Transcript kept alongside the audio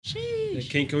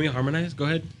Sheesh. Can we harmonize? Go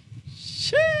ahead.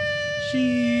 Sheesh.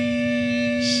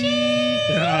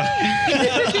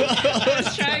 I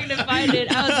was trying to find it.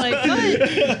 I was like,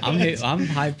 what? I'm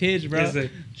high pitched, bro. It's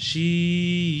like,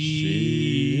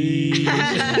 she.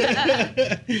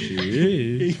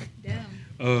 Damn.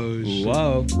 Oh, shit.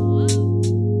 Whoa.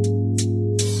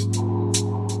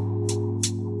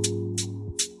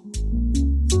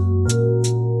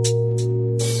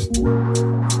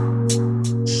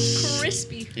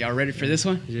 Crispy. Y'all ready for this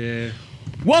one? Yeah.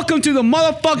 Welcome to the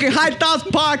motherfucking High Thoughts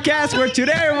Podcast, where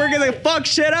today we're gonna fuck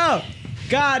shit up.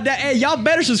 God, hey, y'all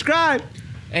better subscribe.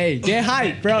 Hey, get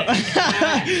hype, bro.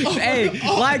 Hey,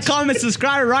 like, comment,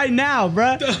 subscribe right now,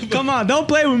 bro. Come on, don't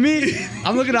play with me.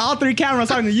 I'm looking at all three cameras,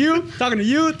 talking to you, talking to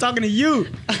you, talking to you.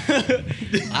 All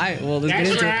right, well, let's get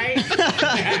into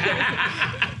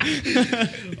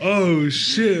it. Oh,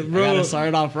 shit, bro. I gotta start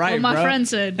it off right, What my bro. friend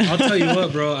said. I'll tell you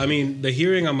what, bro. I mean, the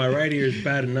hearing on my right ear is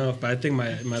bad enough, but I think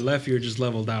my left ear just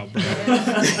leveled out, bro.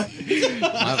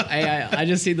 I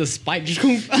just see the spike.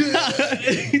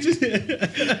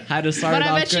 Had to start But it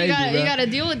I off bet crazy, you bro. gotta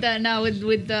deal with that now with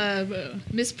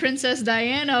Miss Princess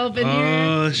Diana up in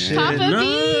Oh, here. shit. Papa No,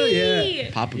 B.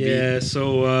 yeah. Papa Yeah, B.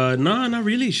 so no, not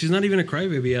really. She's not even a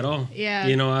crybaby at all. Yeah.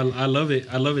 You know, I love it.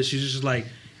 I love it. She's just like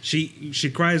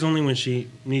she cries only when she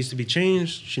needs to be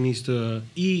changed. She needs to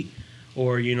eat,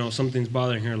 or you know something's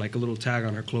bothering her, like a little tag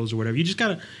on her clothes or whatever. You just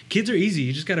gotta. Kids are easy.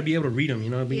 You just gotta be able to read them. You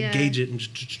know, Yeah. gauge it and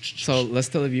So let's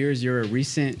tell the viewers you're a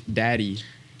recent daddy.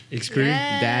 experience.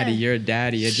 Yeah. Daddy, you're a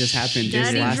daddy. It just happened this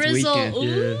Daddy last Drizzle. weekend.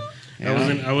 Ooh.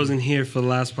 Yeah. I wasn't here for the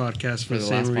last podcast for the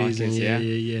same last reason.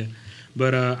 podcast, Yeah.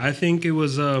 But I think it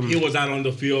was He was out on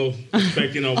the field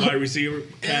expecting a wide receiver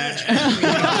catch,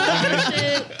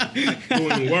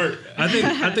 doing work. I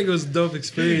think it was a dope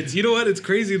experience. You know what? It's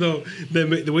crazy though.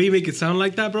 The way you make it sound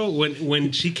like that, bro.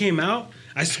 When she came out,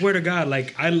 I swear to God,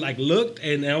 like I looked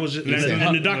and I was just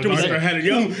and the doctor was like, had it.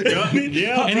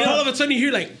 Yeah. and then all of a sudden you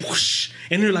hear like whoosh,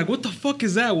 and they're like, what the fuck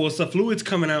is that? Well, it's the fluids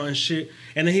coming out and shit.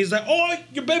 And then he's like, oh,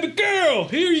 your baby girl,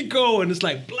 here you go. And it's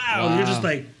like, blow. And you're just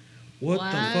like, what the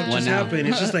fuck just happened?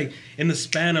 It's just like in the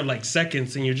span of like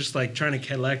seconds, and you're just like trying to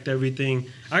collect everything.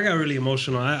 I got really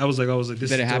emotional. I was like, this.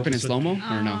 Did it is happen dope. in slow mo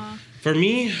or no? For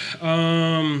me,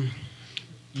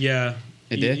 yeah.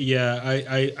 It did? Yeah,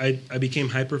 I became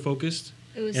hyper focused,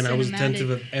 It was and I was cinematic. attentive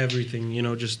of everything. You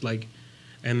know, just like,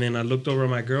 and then I looked over at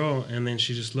my girl, and then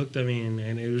she just looked at me, and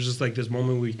it was just like this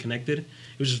moment we connected. It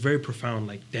was just very profound.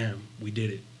 Like, damn, we did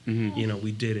it. Mm-hmm. You know,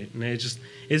 we did it, and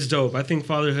it's dope. I think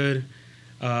fatherhood.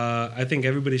 I think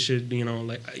everybody should, you know,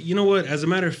 like, you know what? As a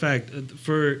matter of fact,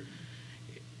 for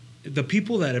the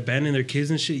people that abandon their kids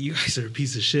and shit, you guys are a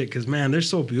piece of shit. Cause man, they're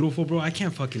so beautiful, bro. I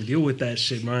can't fucking deal with that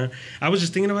shit, man. I was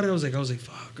just thinking about it. I was like,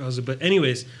 fuck. But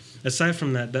anyways, aside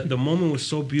from that, the moment was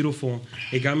so beautiful.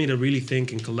 It got me to really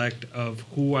think and collect of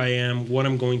who I am, what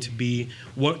I'm going to be,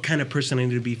 what kind of person I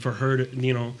need to be for her to,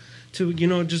 you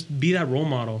know, just be that role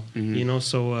model, you know?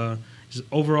 So, just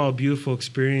overall beautiful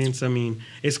experience. I mean,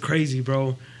 it's crazy,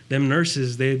 bro. Them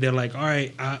nurses, they're like, all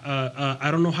right, I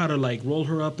don't know how to like roll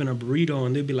her up in a burrito,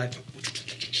 and they'd be like,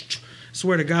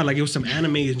 swear to God, like it was some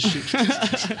animated shit.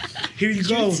 Here you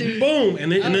go, boom, and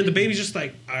then the baby's just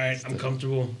like, all right, I'm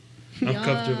comfortable.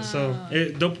 So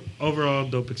overall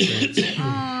dope experience.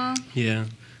 Yeah,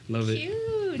 love it.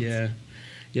 Cute.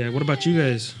 Yeah. What about you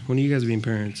guys? When are you guys being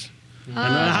parents?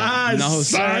 No,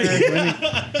 sir.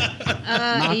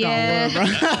 Yeah.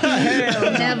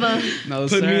 Never. No,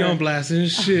 Put sir. me on blast and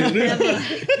shit. Never.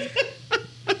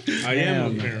 I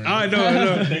am a parent. I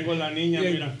know. Tengo la niña,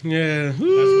 mira. Yeah. That's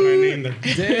what I named her.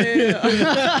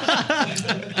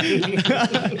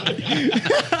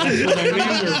 That's what I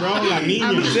named her, bro. La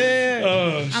niña.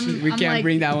 Oh, We can't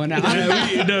bring that one out.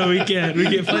 no, we can't. We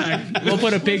get flagged. We'll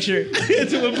put a picture.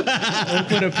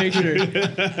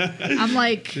 I'm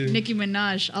like Nicki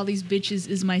Minaj. All these bitches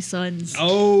is my sons.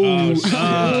 Oh,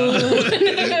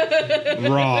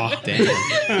 raw. Damn.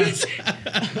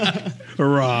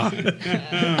 Raw.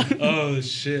 Oh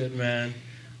shit, man.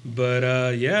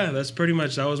 But yeah,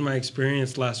 that was my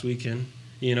experience last weekend.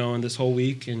 You know, and this whole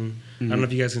week, and I don't know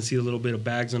if you guys can see a little bit of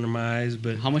bags under my eyes,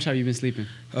 but How much have you been sleeping?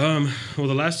 well,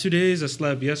 the last 2 days I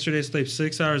slept. Yesterday I slept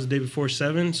 6 hours. The day before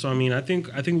 7. So I mean, I think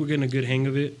we're getting a good hang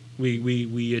of it.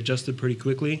 We adjusted pretty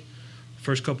quickly.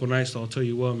 First couple nights, I'll tell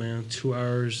you what, man, 2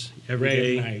 hours every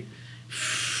day. Night.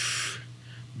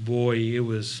 Boy, it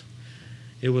was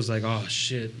like, oh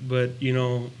shit. But you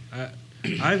know,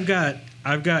 I've got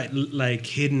like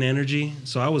hidden energy,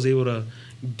 so I was able to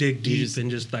dig deep and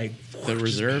just like The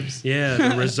reserves? Yeah,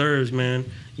 the reserves, man.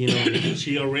 You know.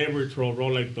 She a raver, bro,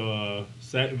 like the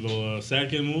second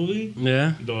movie.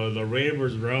 Yeah. The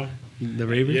ravers, bro. The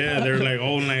Raven? Yeah, they're like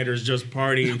all-nighters just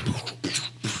partying.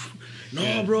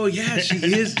 No, bro. Yeah, she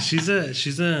is. She's a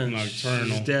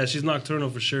Nocturnal. She's nocturnal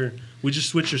for sure. We just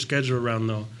switched her schedule around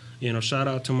though. You know, shout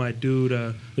out to my dude,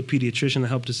 the pediatrician that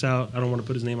helped us out. I don't want to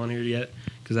put his name on here yet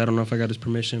because I don't know if I got his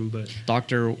permission, but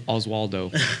Dr.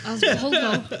 Oswaldo.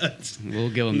 We'll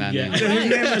give him that name. His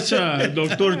name is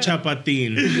Dr.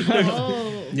 Chapatin.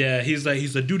 Oh. yeah, he's like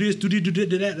do this, do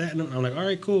that. And I'm like, all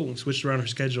right, cool. Switched around her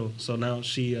schedule, so now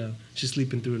she's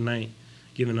sleeping through the night,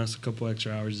 giving us a couple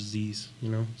extra hours of Z's. You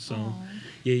know, so Aw.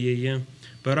 yeah.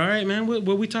 But all right, man, what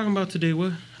we talking about today?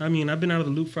 I mean, I've been out of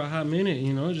the loop for a hot minute.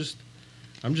 You know,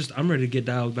 I'm ready to get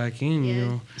dialed back in. You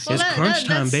know, Well, it's crunch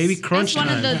time, baby. Crunch that's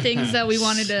time. one of the things that we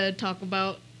wanted to talk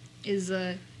about is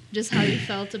just how you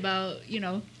felt about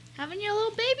having your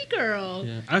little baby girl.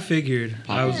 Yeah, I figured.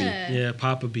 Papa I was Bee.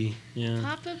 Papa Bee. Yeah,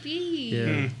 Papa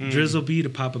Bee. yeah. Drizzle Bee to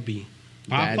Papa Bee.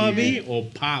 Papa Daddy. B or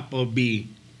Papa B?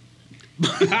 I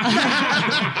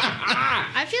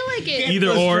feel like it.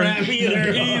 Either or.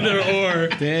 Either or.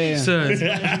 Damn. Son,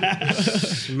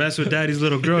 mess with daddy's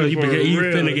little girl. You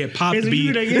finna get Papa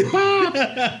Bee. Here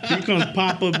comes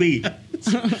Papa B.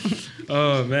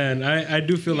 Oh man, I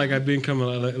do feel like I've become a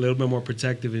little bit more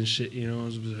protective and shit. You know,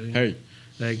 Hey.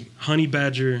 like honey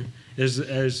badger is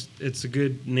it's a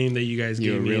good name that you guys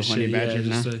You gave a me. real and honey shit. badger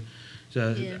Yeah, now?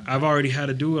 Yeah. I've already had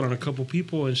to do it on a couple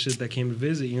people and shit that came to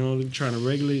visit. You know, trying to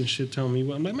regulate and shit, telling me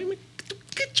what I'm like, man,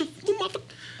 get your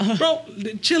motherfucker, bro,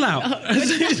 chill out.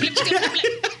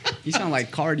 You sound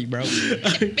like Cardi, bro.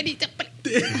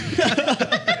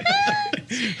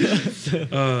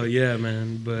 Oh yeah,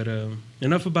 man. But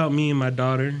enough about me and my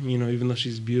daughter. You know, even though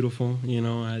she's beautiful, you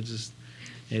know, let's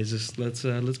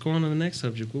go on to the next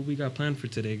subject. What we got planned for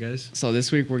today, guys? So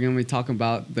this week we're gonna be talking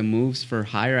about the moves for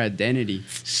higher identity.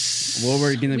 What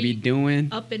we're gonna be Sweet. doing,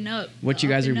 Up and up. what you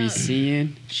guys are Up be and up.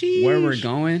 seeing, where we're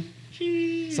going.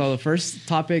 So the first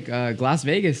topic, Las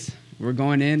Vegas. We're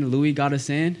going in. Louis got us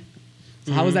in.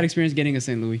 So how was that experience getting us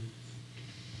in, Louis?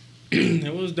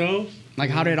 It was dope. Like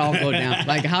how did it all go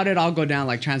down?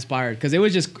 Like transpired? Because it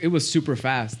was super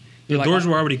fast. The You're doors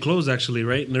like, were already closed, actually,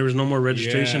 right? There was no more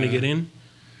registration to Yeah. get in.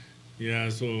 Yeah,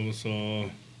 so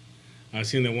I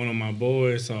seen that one of my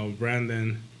boys,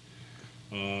 Brandon,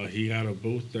 he got a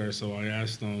booth there. So I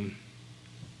asked him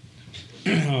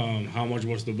how much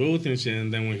was the booth and shit.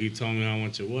 And then when he told me how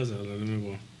much it was, I was like, let me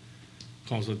go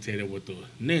consultate it with the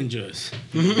ninjas.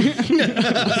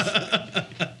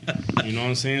 You know what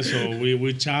I'm saying? So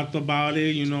we chopped about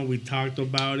it, you know, we talked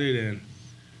about it, and,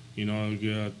 you know,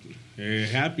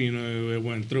 happy, you know, it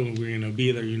went through. We're going to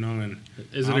be there, you know. And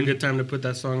Is it a good time to put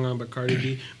that song on by Cardi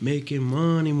B? Making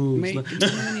money moves. Make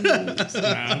money moves.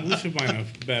 Nah, we should find a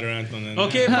better anthem than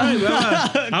Okay, that. fine.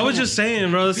 Well, I was just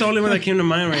saying, bro. That's the only one that came to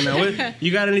mind right now. What,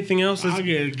 you got anything else? I'll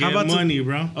get money,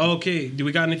 bro. Okay. Do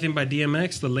we got anything by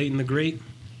DMX, the late and the great?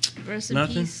 Rest in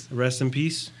Nothing. peace. Rest in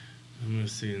peace. Let me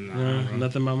see.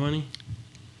 Nothing about money.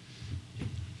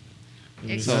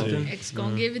 X, Something? X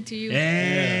gonna give it to you.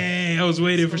 Hey, I was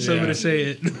waiting for somebody to say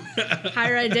it.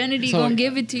 Higher identity So, gonna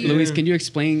give it to you. Luis, can you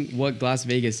explain what Las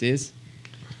Vegas is?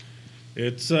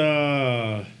 It's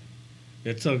a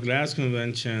glass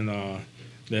convention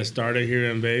that started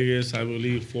here in Vegas, I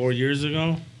believe, 4 years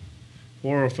ago,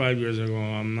 4 or 5 years ago.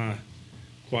 I'm not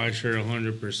quite sure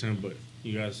 100%, but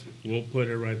you guys, we'll put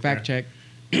it right Fact check.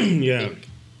 there. Yeah.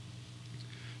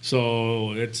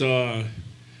 So it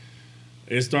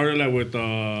started like with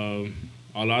a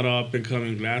lot of up and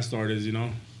coming glass artists, you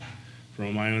know.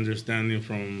 From my understanding,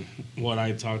 from what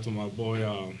I talked to my boy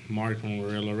Mark from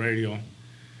Gorilla Radio.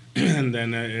 And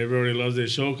then everybody loves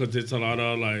this show because it's a lot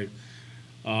of like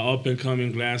up and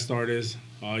coming glass artists,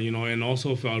 you know, and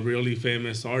also really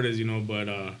famous artists, you know, but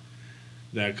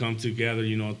that come together,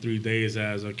 you know, 3 days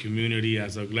as a community,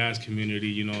 as a glass community,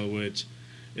 you know, which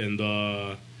in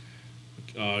the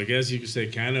I guess you could say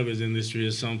cannabis industry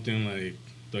is something like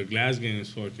the glass game is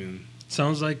fucking.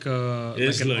 Sounds like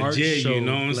It's like an art legit, show. you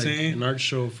know what I'm like saying? An art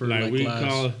show for Like we glass.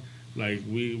 call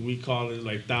we call it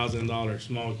like $1,000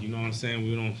 smoke. You know what I'm saying?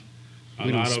 We don't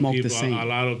smoke the people same. a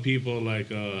lot of people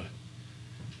like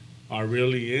are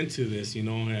really into this, you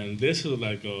know. And this is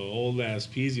like a old ass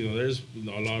piece. You know, there's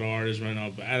a lot of artists right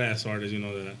now, badass artists. You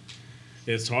know that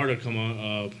it's hard to come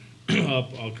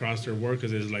up across their work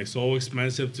because it's like so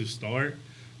expensive to start.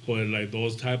 But like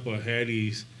those type of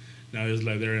headies, now it's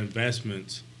like their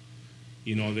investments.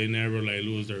 You know, they never like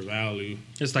lose their value.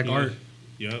 It's like You know? art.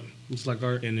 Yep. It's like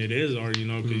art. And it is art, you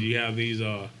know, because you have these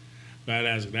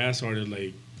badass glass artists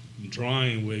like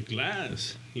drawing with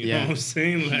glass. You know Yeah. what I'm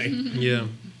saying? Like Yeah.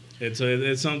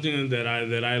 it's something that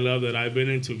I love. That I've been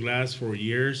into glass for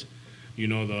years. You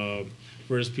know,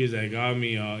 first piece that got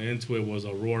me into it was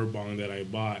a roar bong that I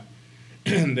bought.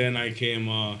 And then I came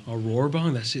A roar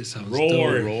bong? That shit sounds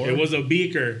roar. dope. It was a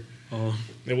beaker. Oh.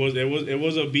 It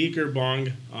was a beaker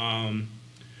bong.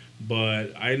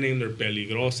 But I named her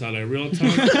Peligrosa, like real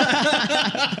talk.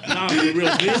 Nah, for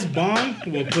real. This bong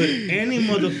will put any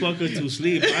motherfucker to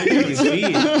sleep. I can see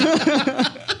it.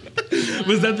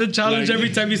 Was that the challenge Like-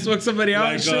 every time you smoke somebody out?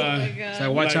 Like, and shit? Oh my It's god.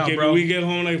 like, watch like out, if bro. we get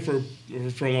home like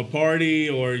from a party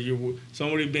or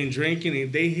somebody been drinking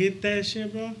and they hit that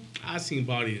shit, bro. I seen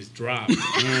bodies drop.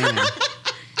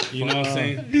 You know what I'm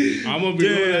saying? I'm gonna be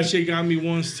real. That shit got me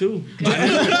once too.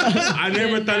 I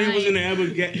never thought he was gonna ever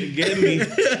get me.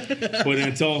 But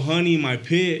until Honey, my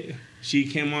pit, she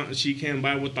came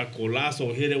by with a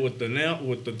colazo, hit it with the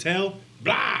tail,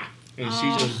 blah, and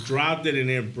she just dropped it and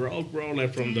it broke, bro.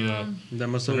 Like from That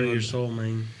must have hurt your soul,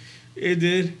 man. It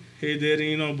did,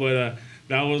 you know. But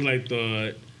that was like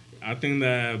I think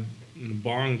that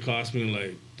bong cost me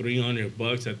like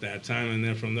 $300 at that time, and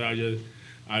then from there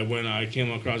I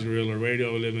came across Guerrilla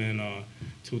Radio living in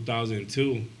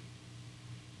 2002.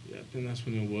 Yeah, I think that's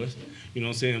when it was. You know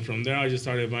what I'm saying? From there, I just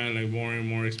started buying like more and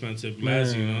more expensive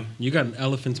glass, you know? You got an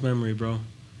elephant's memory, bro.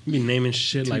 You be naming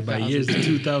shit like by years.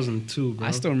 2002, bro.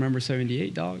 I still remember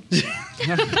 78, dog.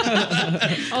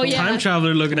 Oh yeah. Time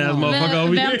traveler looking at his motherfucker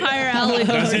over here. Vampire Alley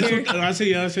over here. I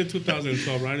said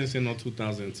 2012, right? I didn't say no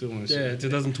 2002 and shit. Yeah,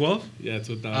 2012? Yeah,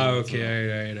 2012. Oh, okay. All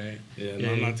right. Yeah, Yeah,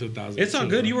 no, yeah. not 2000. It's all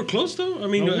good. You were close, though. I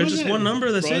mean, No, just one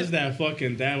number, that's bro, it. It's that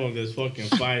fucking dab of this fucking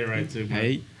fire right there, man.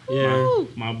 Hey, Yeah.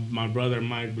 My brother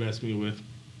Mike blessed me with.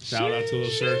 Shout out to the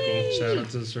circle. Shout out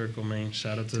to the circle, man.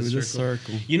 Shout out to to the the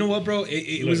circle. circle. You know what, bro?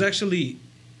 It was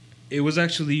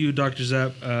actually you, Dr.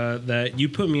 Zapp, that you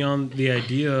put me on the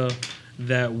idea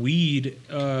that weed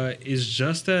is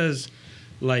just as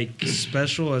like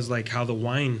special as like how the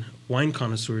wine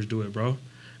connoisseurs do it, bro.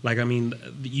 Like, I mean,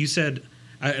 you said,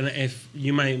 and if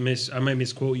you I might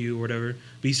misquote you or whatever,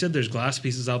 but you said there's glass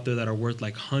pieces out there that are worth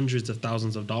like hundreds of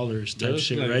thousands of dollars type There's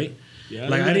shit, like- right? Yeah,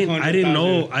 Like I didn't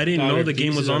know the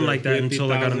game was on like that $50,000.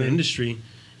 until I got in the industry.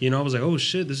 You know, I was like, oh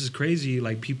shit, this is crazy.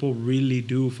 Like people really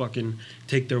do fucking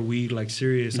take their weed like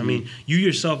serious. I mean, you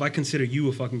yourself, I consider you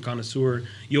a fucking connoisseur.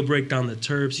 You'll break down the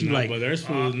terps. You Nah, like, but there's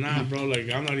fools, bro.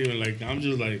 Like I'm not even like I'm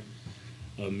just like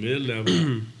a mid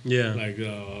level, yeah, like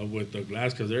with the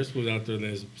glass, because there's fools out there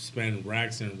that spend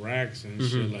racks and racks and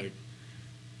shit like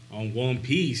on one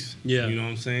piece. Yeah. You know what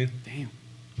I'm saying? Damn.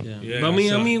 yeah. Yeah, But I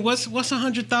so- mean, what's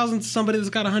 100,000 to somebody that's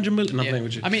got 100 million? Not playing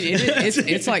with you. I mean,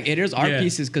 it's like it is art Yeah.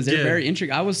 pieces because they're Yeah. very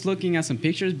intricate. I was looking at some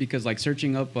pictures because like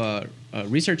searching up,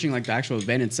 researching like the actual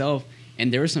event itself,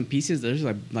 and there were some pieces. There's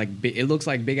like it looks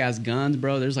like big ass guns,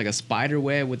 bro. There's like a spider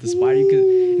web with the spider.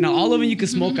 Now all of them you could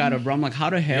smoke out of, bro. I'm like, how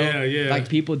the hell? Yeah. Like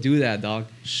people do that, dog.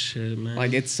 Shit, man.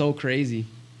 Like it's so crazy.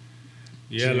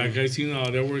 Yeah, like I seen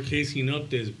they were casing up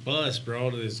this bus,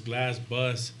 bro, this glass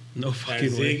bus. no At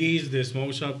fucking way. Ziggy's, the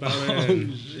smoke shop out there. Oh,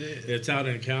 and shit. It's out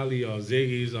in Cali.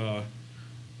 Ziggy's.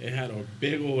 It had a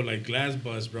big old like glass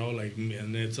bus, bro. Like,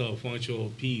 and it's a functional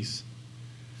piece.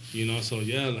 You know, so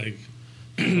yeah, like.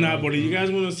 Nah, but if you guys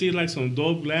want to see like some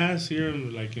dope glass here,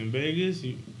 like in Vegas,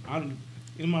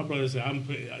 my brother said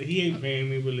he ain't paying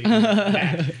me, believe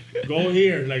me. Go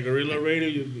here, like Guerrilla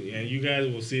Radio, and you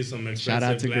guys will see some expensive Shout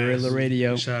out to glass. Guerrilla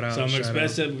Radio. Shout out. Some shout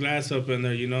expensive glass up in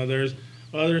there. You know, there's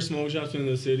other smoke shops in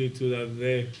the city too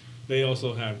that they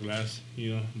also have glass.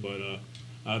 You know, but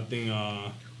I think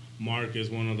Mark is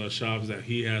one of the shops that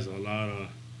he has a lot of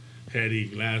heady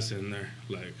glass in there,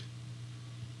 like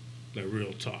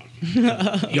real talk.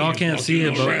 Y'all can't see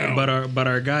it, around. but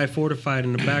our guy Fortified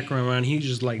in the background, man, he's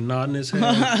just like nodding his head.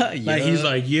 Like Yeah. he's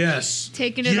like, yes.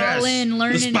 Taking it all in,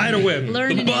 learning. The spider web,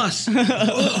 learning the it. bus.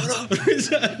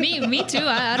 Me too.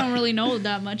 I don't really know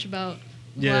that much about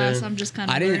glass. Yeah. I'm just kind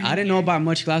of. I didn't know about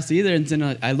much glass either, and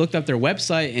then I looked up their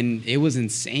website and it was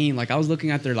insane. Like I was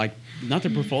looking at their like not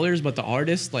their portfolios but the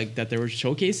artists like that they were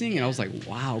showcasing, and I was like,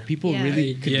 wow, people Yeah.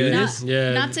 really could Yeah. do Not, this.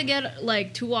 Yeah. not to get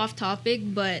like too off topic,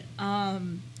 but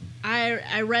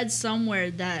I read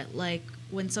somewhere that like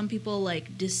when some people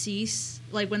like decease,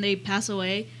 like when they pass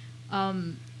away,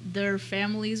 their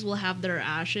families will have their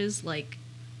ashes like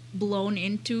blown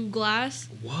into glass.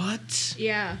 What?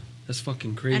 Yeah. That's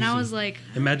fucking crazy. And I was like,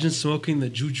 imagine smoking the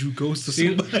juju ghost of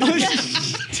somebody.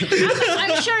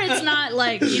 I'm sure it's not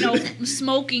like,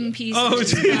 smoking pieces, Oh,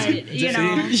 but, you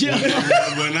know.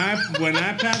 When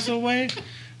I pass away,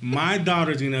 my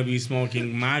daughter's gonna be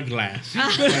smoking my glass,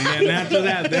 and then after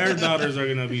that, their daughters are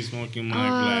gonna be smoking my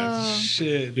glass.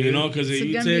 Shit, You know, because if It's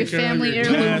you gonna be take a care of family your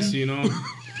heirloom. glass, you know,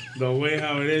 the way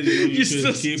how it is, you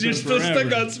should keep it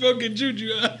forever. smoking juju.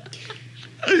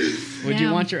 Would you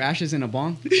Damn. want your ashes in a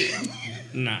bong?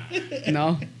 Nah.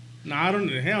 No. No, I don't.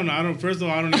 Hell no, I don't. First of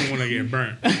all, I don't even want to get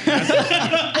burnt. That's the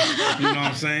start. You know what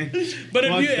I'm saying? But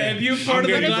Fuck that. if you're part of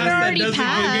the I'm glass that already doesn't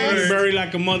passed. get getting burned, buried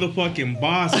like a motherfucking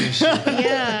boss and shit.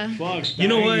 Yeah. Fuck. you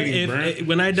know I what? ain't getting burnt.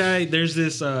 When I die, there's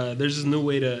this new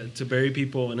way to bury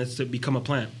people, and it's to become a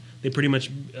plant. They pretty much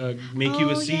make you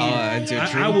a seed. into a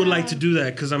tree. I would like to do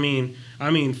that because I mean, how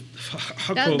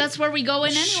cool- That's where we go in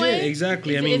anyway. Shit,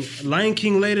 exactly. I mean, Lion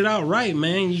King laid it out right,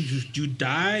 man. You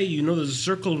die, you know, there's a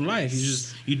circle of life.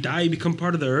 You die, you become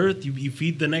part of the earth. You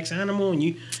feed the next animal, and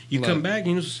you Look. come back,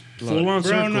 and you just Look. full on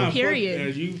Bro, circle. nah,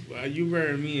 Period. fuck that. You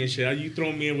bury me and shit. You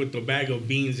throw me in with the bag of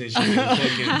beans and shit.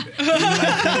 Fucking,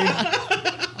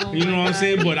 Oh you know my what I'm God.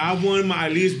 saying? But I want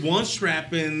at least one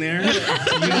strap in there. You know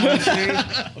what I'm saying?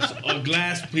 A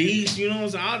glass piece. You know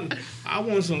what I'm saying? I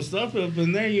want some stuff up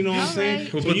in there. You know what I'm saying?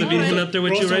 Alright. We'll So put you the beans put- up there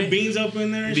with throw you, some right? beans up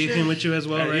in there and Beacon shit. with you as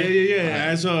well, Yeah, right? yeah.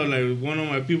 I saw like one of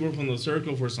my people from the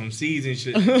circle for some seeds and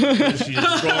shit. She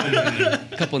just throw them in there.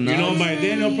 Couple You nuts. know, by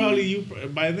then they'll probably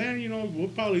we'll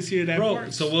probably see it at Bro,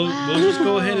 parks. so we'll just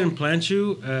go ahead and plant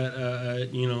you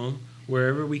at you know,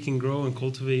 wherever we can grow and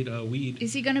cultivate weed.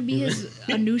 Is he gonna be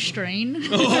a new strain?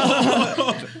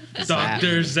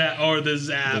 Dr. Zap or the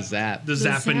Zap. The Zap. The The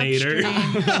Zap Zappinator. strain.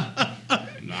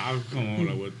 Nah, I'll come on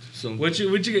like, with some. What you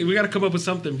we gotta come up with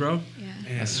something, bro.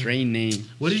 Yeah. A strain name.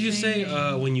 What did you say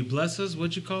when you bless us?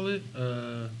 What'd you call it?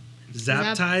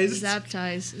 Zaptized?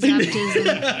 Zaptized. Zaptism.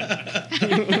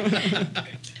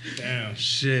 Damn.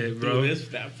 Shit, bro. Dude,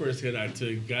 that first hit I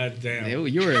took, goddamn. Ew,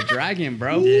 you were a dragon,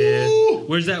 bro. Yeah.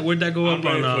 Where'd that go I'm up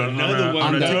on ready for another one,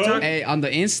 On the, TikTok? hey, on the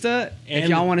Insta, if And-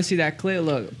 y'all want to see that clip,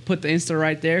 look, put the Insta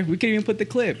right there. We can even put the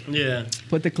clip. Yeah.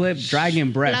 Put the clip,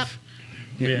 dragon breath.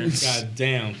 Yeah.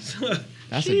 Goddamn.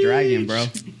 That's a dragon, bro.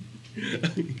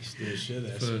 Still shit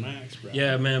that Fuck. smacks, bro.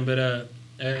 Yeah, man, but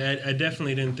I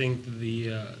definitely didn't think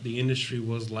the industry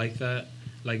was like that.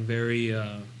 Like very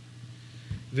I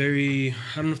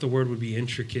don't know if the word would be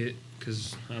intricate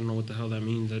because I don't know what the hell that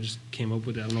means. I just came up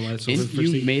with it. I don't know why it's so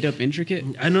You made up intricate?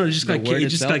 I know it just the like word it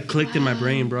just itself? like clicked in my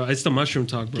brain, bro. It's the mushroom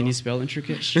talk, bro. Can you spell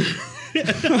intricate?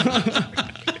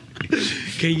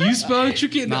 Can you spell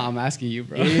intricate? No, I'm asking you,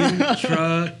 bro.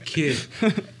 Intricate.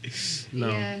 No,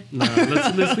 Yeah. no.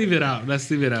 Let's leave it out. Let's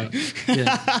leave it out.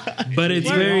 Yeah, but it's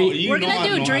You very. know- you We're know gonna I do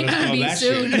know how to drinking spell bee that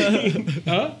soon. shit.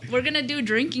 Huh? We're gonna do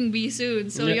drinking bee soon.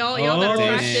 So Yeah. y'all better Oh,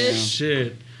 practice.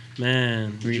 shit,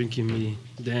 man, We- drinking me.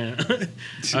 Damn. All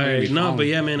we right, no, found. but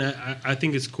yeah, man, I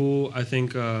think it's cool. I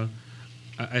think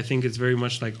it's very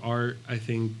much like art. I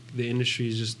think the industry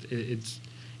is just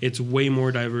it's way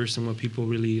more diverse than what people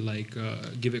really like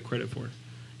give it credit for.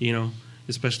 You know,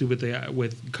 especially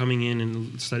with coming in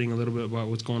and studying a little bit about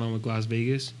what's going on with Las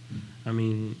Vegas. I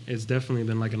mean, it's definitely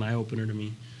been like an eye opener to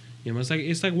me. You know,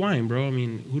 it's like wine, bro. I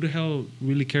mean, who the hell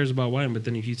really cares about wine? But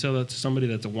then if you tell that to somebody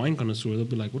that's a wine connoisseur, they'll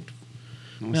be like, "What?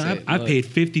 Man, I paid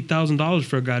 $50,000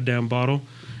 for a goddamn bottle,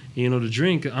 you know, to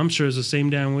drink. I'm sure it's the same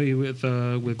damn way with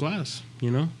glass, you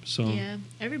know. So Yeah,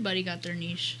 everybody got their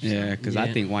niche. so. Yeah, because I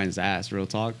Yeah. think wine's ass, real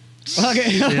talk.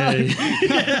 Okay.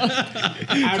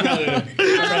 I'd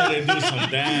rather do some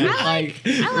damn. Like,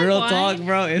 I like real wine. talk,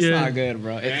 bro. It's Yeah. not good,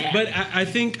 bro. But I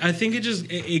think it just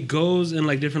it goes in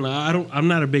like different. I'm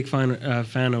not a big fan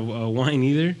of wine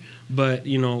either. But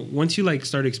you know, once you like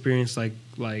start experience like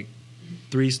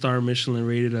 3-star Michelin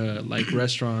rated like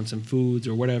restaurants and foods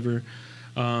or whatever,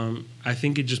 I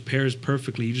think it just pairs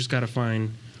perfectly. You just got to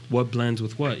find what blends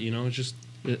with what, you know. It's just,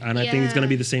 and I think it's gonna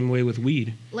be the same way with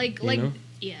weed. Like know?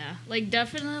 yeah, like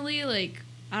definitely like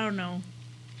I don't know.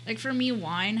 Like for me,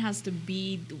 wine has to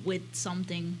be with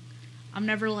something. I'm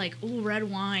never like, oh, red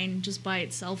wine just by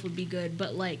itself would be good,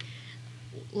 but like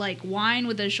wine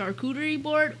with a charcuterie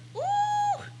board. Ooh,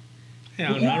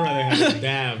 Hell, no, I'd rather have a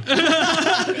dab. A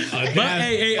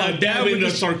dab in the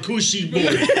charcuterie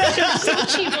board.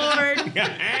 sushi board.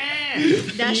 That Hey,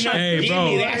 charcuterie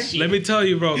bro, board. let me tell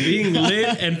you, bro, being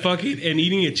lit and fucking and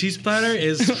eating a cheese platter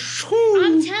is,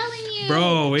 I'm telling you,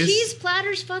 Bro, it's- cheese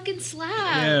platters fucking slap.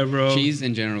 yeah, bro. cheese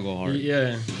in general go hard.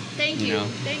 Yeah. Thank You you, know?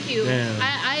 thank you. Damn.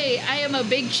 I am a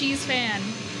big cheese fan.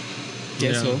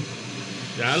 Queso.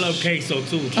 Yeah, I love queso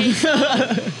too. Queso, I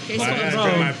gotta bro.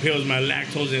 drink my pills, my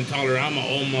lactose intolerant. I'm an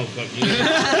old motherfucker. You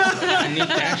know? I need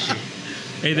that shit.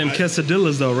 Hey, them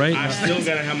quesadillas though, right? I still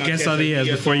gotta have my Quesadillas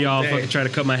before y'all all day. fucking try to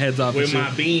cut my heads off. With and my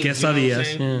shit. beans, you know what I'm Quesadillas.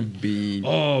 saying? Bean.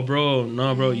 Oh, bro,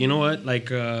 no, bro. You know what? Like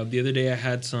the other day, I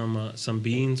had some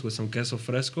beans with some queso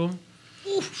fresco.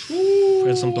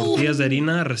 And some tortillas de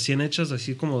harina recién hechas,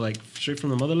 así como like straight from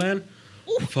the motherland.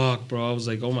 Fuck, bro. I was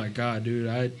like, oh my god, dude.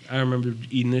 I remember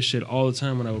eating this shit all the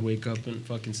time when I would wake up and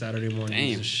fucking Saturday mornings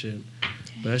Damn. and shit.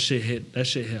 But that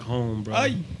shit hit home, bro.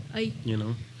 Ay. I, You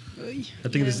know. I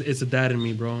think it's a dad in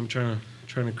me, bro. I'm trying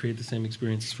to create the same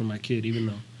experiences for my kid, even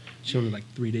though she's only like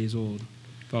 3 days old,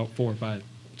 about 4 or 5.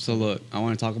 So look, I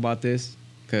want to talk about this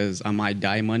because I might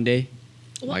die Monday.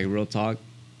 What? Like real talk.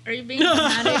 Are you being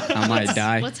dramatic? I might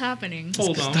die. What's happening?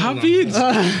 Hold on. Stop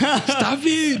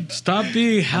it! Stop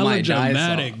being hella might die,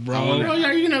 dramatic, so- bro. Bro,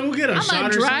 are you gonna go get a I'm shot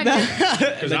a or something? dragon.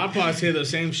 Because I'll probably say the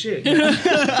same shit.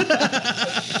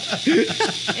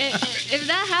 If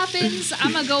that happens,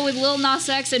 I'm gonna go with Lil Nas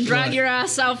X and drag your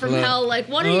ass out from Look. hell. Like,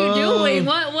 what are you doing?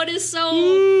 What is so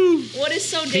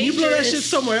dangerous? Can you blow that shit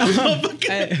somewhere else?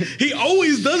 He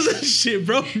always does that shit,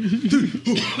 bro.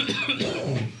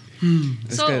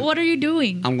 So good. what are you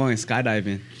doing? I'm going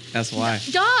skydiving. That's why.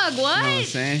 Dog, what? You know what I'm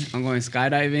saying? I'm going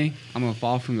skydiving. I'm gonna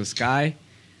fall from the sky,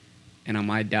 and I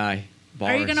might die.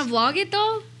 Are you Bars. gonna vlog it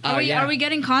though? Yeah. Are we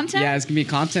getting content? Yeah, it's gonna be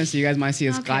content, so you guys might see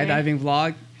a Okay. skydiving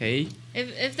vlog. Hey,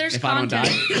 If there's If I don't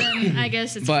content, then I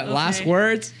guess it's. but okay. last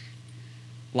words,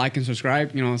 like and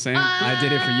subscribe. You know what I'm saying? I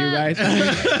did it for you guys.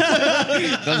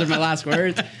 Those are my last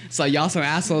words. So y'all some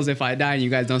assholes if I die and you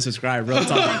guys don't subscribe. Real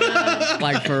talk,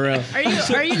 like for real.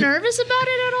 Are you nervous about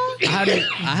it at all?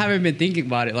 I haven't been thinking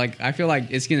about it. Like I feel like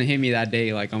it's gonna hit me that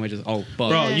day. Like I'm gonna just fuck.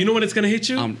 Bro, you know when it's gonna hit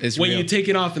you? It's when real. you take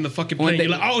it off in the fucking When plane. they-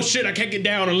 You're like, oh shit, I can't get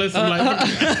down unless I'm like,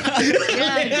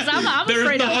 Yeah, because I'm there's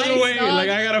afraid no of other heights, way. dog. Like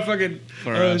I gotta fucking,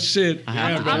 For oh real. shit. I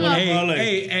have I'm to.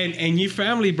 Hey, and your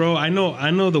family, bro. I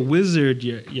know the wizard,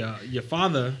 your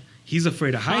father. He's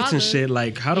afraid of heights and Father? shit.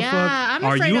 Like, how the Yeah, fuck I'm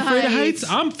are afraid you of afraid of heights. heights?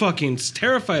 I'm fucking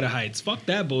terrified of heights. Fuck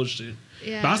that bullshit.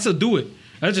 Yeah. But I still do it.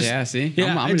 I just Yeah, see,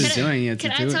 Yeah, I'm just Can I- doing it.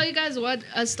 Can to I do tell it. you guys what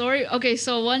a story? Okay,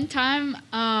 so one time,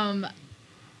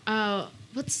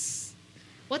 what's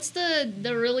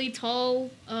the really tall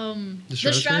the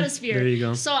stratosphere? There you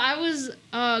go. So I was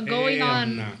going Hell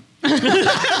on. nah.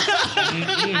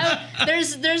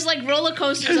 There's like roller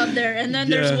coasters up there, and then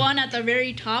there's Yeah. one at the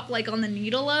very top, like on the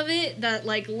needle of it, that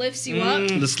like lifts you up.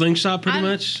 the slingshot, pretty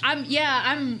much.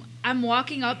 I'm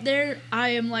walking up there. I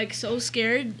am like so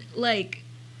scared, like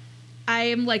I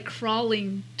am like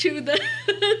crawling to the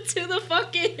to the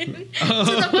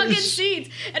fucking seats,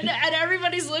 and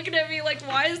everybody's looking at me like,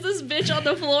 why is this bitch on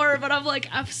the floor? But I'm like,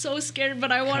 I'm so scared,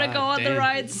 but I want to God go on the damn.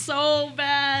 ride so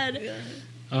bad.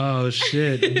 Oh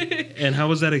shit! And how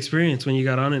was that experience when you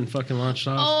got on it and fucking launched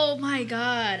off? Oh my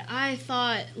god, I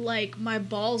thought like my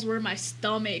balls were in my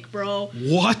stomach, bro.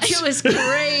 What? It was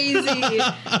crazy.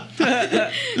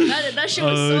 that shit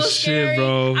was Oh, so shit, scary.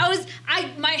 bro.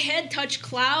 My head touched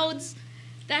clouds.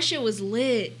 That shit was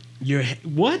lit. Your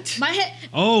what? My head.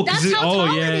 Oh, That's cause how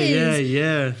tall yeah, it is.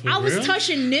 yeah. I was real?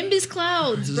 touching Nimbus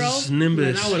clouds, bro. This is Man,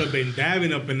 Nimbus. I would have been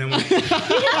dabbing up in them.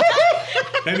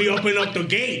 Let me open up the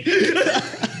gate.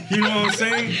 You know what I'm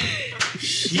saying?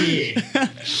 Shit.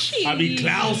 I be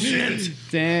cloud sent.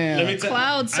 Damn. Let me tell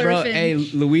Cloud surfing. Bro, hey,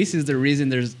 Luis is the reason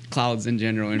there's clouds in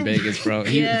general in Vegas, bro.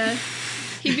 Yeah.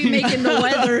 He be making the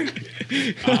weather.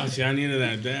 Oh, see, I needed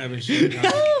that dab and shit.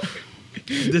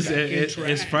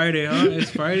 It's Friday, huh? It's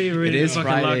Friday. We're ready It to is fucking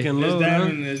Friday. lock and load, huh?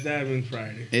 It's dabbing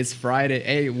Friday. It's Friday.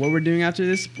 Hey, what we're doing after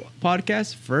this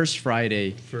podcast? First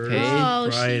Friday. First Hey, Oh,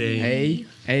 Friday.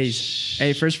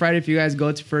 hey, First Friday. If you guys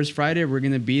go to First Friday, we're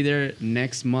gonna be there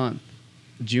next month,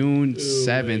 June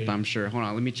 7th. I'm sure. Hold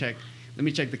on, let me check. Let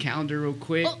me check the calendar real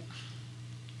quick. Oh.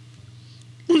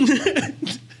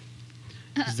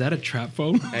 Is that a trap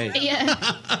phone? Hey, Yeah.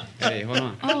 hey, hold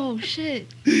on. Oh shit.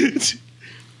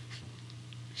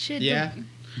 Shit. Yeah.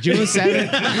 June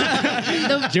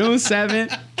 7th. June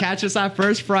 7th. Catch us on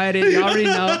First Friday. You already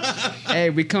know. Hey,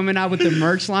 we coming out with the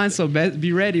merch line, so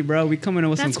be ready, bro. We coming in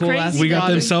with That's some cool ass crazy. We got them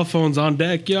products. cell phones on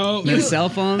deck, yo. The cell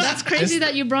phones. That's crazy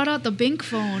that you brought out the Bink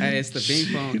phone. Hey, it's the Bing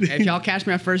phone. If y'all catch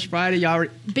me on First Friday, y'all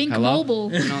already. Bink Hello?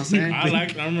 Mobile. You know what I'm saying? I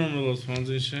remember those phones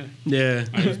and shit. Yeah.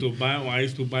 I used to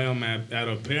buy them at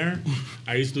a pair.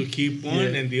 I used to keep one, Yeah.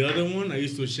 and the other one I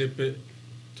used to ship it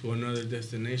to another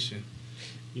destination.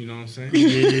 You know what I'm saying?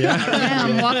 Yeah.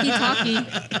 Damn, walkie-talkie.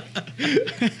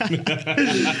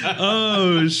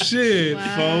 Oh shit.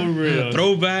 Wow. For real.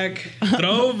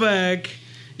 Throwback.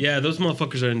 Yeah, those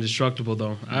motherfuckers are indestructible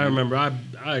though. I remember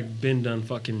I been done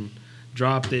fucking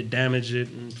dropped it, damaged it,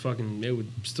 and fucking it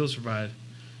would still survive.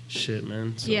 Shit,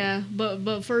 man. So, Yeah,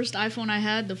 but first iPhone I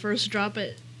had, the first drop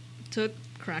it took,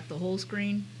 cracked the whole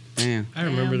screen. Damn. I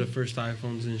remember Damn. the first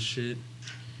iPhones and shit.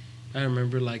 I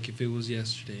remember like if it was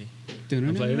yesterday. I'm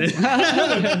Dude, playing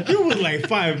it. You was like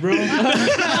 5, bro.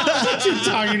 What you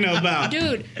talking about?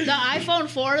 Dude, the iPhone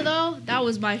 4 though, that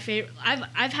was my favorite.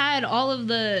 I've had all of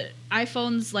the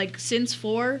iPhones like since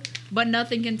 4, but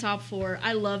nothing can top 4.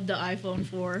 I loved the iPhone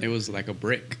 4. It was like a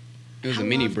brick. It was I a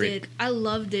mini loved brick. it. I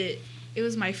loved it. It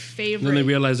was my favorite. Then they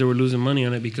realized they were losing money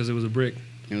on it because it was a brick.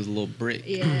 It was a little brick.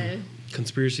 Yeah.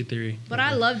 Conspiracy theory. But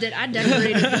I loved it. I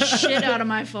decorated the shit out of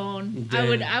my phone.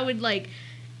 Damn. I would like,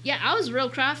 yeah, I was real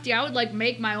crafty. I would like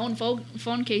make my own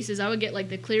phone cases. I would get like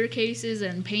the clear cases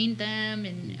and paint them,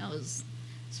 and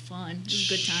it's fun. It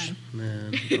was a good time.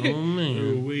 Man, oh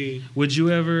man. We Would you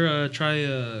ever try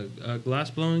a glass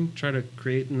blowing? Try to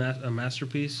create a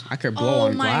masterpiece? I could blow Oh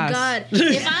on my glass. god!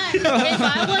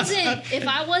 If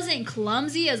I wasn't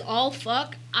clumsy as all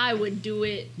fuck, I would do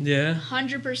it Yeah,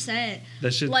 100%.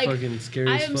 that shit Like, fucking scary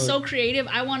I as am fuck. so creative.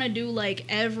 I want to do like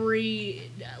every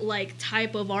like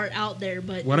type of art out there,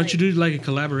 but Why don't like, you do like a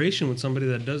collaboration with somebody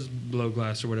that does blow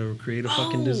glass or whatever? Create a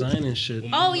fucking Oh. design and shit.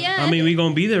 Oh yeah. I mean, we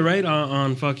gonna be there, right?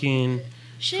 On fucking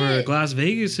shit. for Glass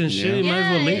Vegas and shit. Yeah. You might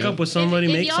as well link up with somebody,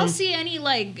 If make y'all some. see any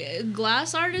like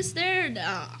glass artists there,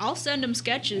 I'll send them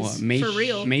sketches What, May, for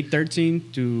real. May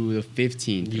 13th to the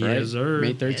 15th, right? Yes, sir.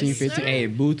 May 13th, Yes, 15th. sir. Hey,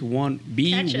 booth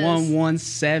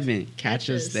B117. Catch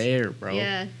us there, bro.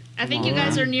 Yeah, I think you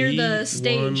guys are near the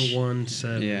stage.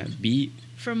 117. Yeah, beat.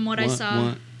 From what I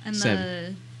saw and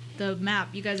 117. the map,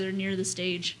 you guys are near the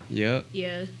stage. Yep.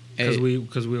 Yeah. Because Hey,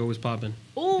 we always popping.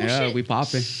 Oh yeah, shit. we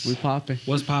popping. We popping.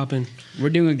 What's popping? We're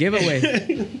doing a giveaway.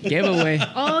 Giveaway.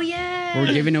 Oh yeah.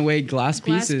 We're giving away glass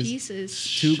glass pieces.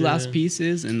 pieces. 2 glass Shit.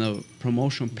 pieces in the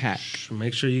promotion pack.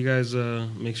 Make sure you guys are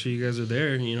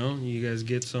there. You know, you guys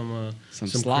get some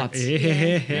slots.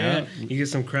 Yeah. You get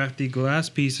some crafty glass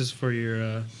pieces for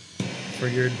your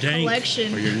dank.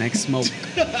 Collection. For your next smoke.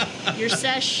 Your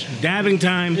sesh. dabbing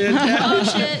time. Oh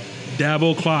shit.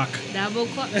 Dabble clock. Double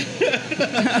clock.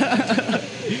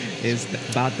 It's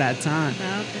about that time.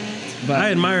 About that. But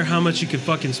I admire how much you can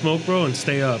fucking smoke, bro, and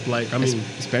stay up. Like, I mean,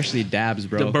 especially dabs,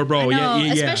 bro. bro, I yeah, know,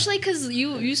 yeah. especially because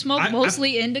you smoke I-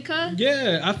 mostly indica.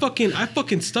 Yeah, I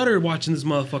fucking stuttered watching this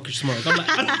motherfucker smoke. I'm like,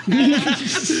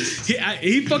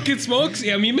 he fucking smokes.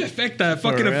 Yeah, I mean, me afecta. It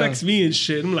fucking real. affects me and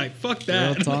shit. I'm like, fuck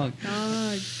Real that. talk.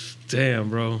 God. Damn,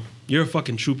 bro, you're a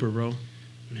fucking trooper, bro.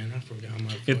 Man, I forgot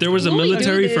my. If there was a When we do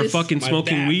military for this- fucking My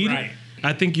smoking dad, weed, right.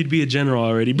 I think you'd be a general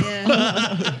already, bro.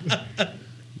 Yeah.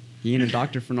 He ain't a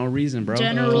doctor for no reason, bro.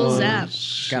 General Zap.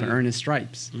 Gotta earn his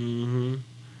stripes. Mm-hmm.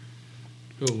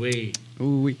 Oh wait.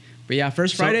 Ooh, wee. But yeah,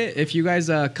 first So- Friday, if you guys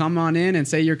come on in and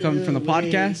say you're coming from the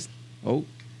podcast,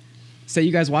 say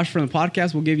you guys watch from the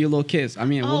podcast, we'll give you a little kiss. I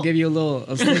mean, we'll Oh. give you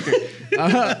a sticker.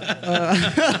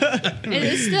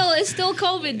 It's still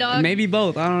COVID, dog. Maybe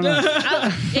both. I don't know.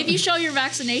 If you show your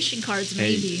vaccination cards,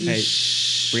 maybe. Hey,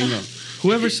 bring them.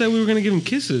 Whoever said we were gonna give him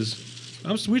kisses?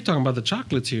 We're talking about the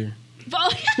chocolates here.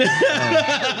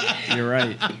 You're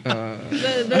right. The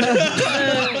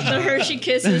Hershey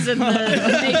Kisses and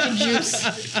the bacon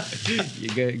juice. You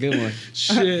good one.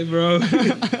 Shit, bro.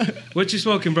 What you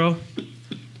smoking, bro?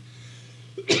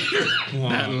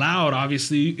 That loud,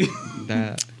 obviously.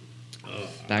 That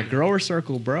grower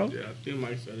circle, bro. Yeah, I think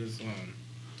Mike said it's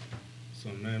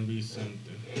some MB something.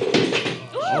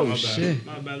 Oh, my bad. shit.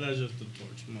 My bad. That's just the torch.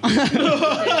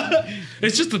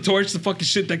 It's just the torch, the fucking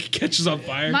shit that catches on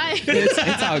fire.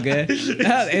 It's all good.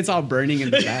 It's all burning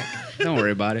in the back. Don't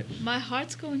worry about it. My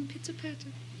heart's going pitter patter.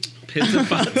 Pizza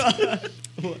pots.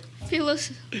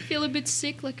 Feel a bit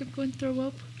sick, like I'm going to throw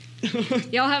up.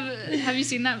 Y'all have you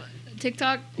seen that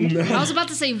TikTok? No. I was about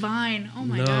to say Vine. Oh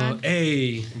my No, god.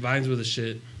 hey, Vines were the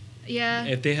shit. Yeah.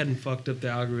 If they hadn't fucked up the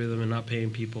algorithm and not paying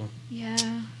people, Yeah.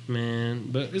 man.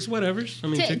 But it's whatever. I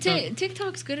mean, TikTok.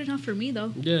 TikTok's good enough for me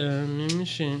though. Yeah, I mean,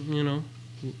 shit. You know,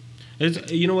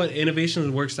 it's you know what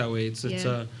innovation works that way. It's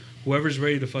Yeah. whoever's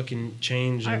ready to fucking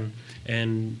change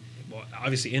and well,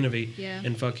 obviously innovate Yeah.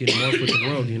 and fucking morph with the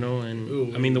world. You know, and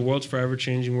Ooh. I mean the world's forever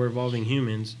changing. We're evolving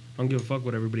humans. I don't give a fuck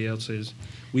what everybody else is.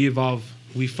 We evolve.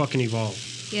 We fucking evolve.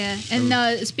 Yeah.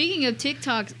 And speaking of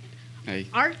TikToks, Hey.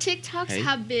 our TikToks Hey.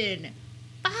 have been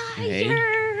fire. Hey.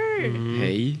 Mhm.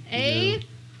 Hey. Hey.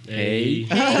 Hey.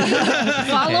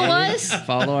 Follow Hey. us.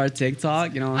 Follow our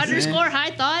TikTok. You know what I'm saying? _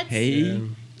 high thoughts. Hey. Yeah.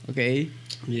 Okay.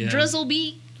 Yeah. Drizzle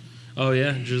Bee. Oh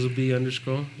yeah, Drizzle Bee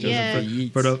 _ Yeah.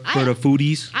 For the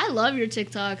foodies. I love your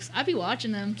TikToks. I be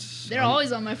watching them. They're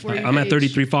always on my For You I'm at page.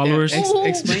 33 followers. Ooh.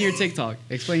 Explain your TikTok.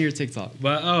 Explain your TikTok.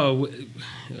 But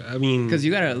I mean, Because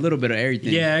you got a little bit of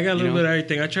everything. yeah, I got a little you bit know? of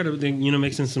everything. I try to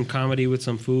mix in some comedy with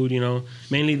some food. You know,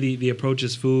 mainly the approach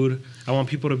is food. I want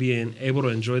people to be able to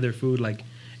enjoy their food like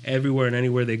everywhere and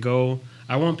anywhere they go.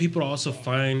 I want people to also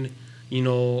find, you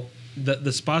know,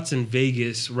 the spots in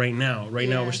Vegas right now. Right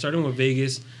now, Yeah. we're starting with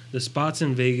Vegas. The spots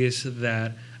in Vegas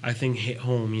that I think hit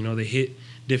home. You know, they hit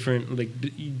different. Like they're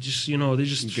just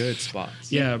Good spots.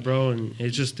 Yeah, bro, and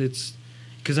it's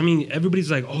because I mean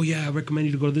everybody's like, oh yeah, I recommend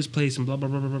you to go to this place and blah blah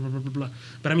blah blah blah blah blah blah.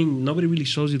 But I mean nobody really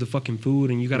shows you the fucking food,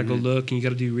 and you got to go look and you got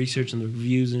to do research and the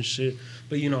reviews and shit.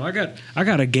 But you know, I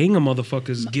got a gang of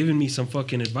motherfuckers giving me some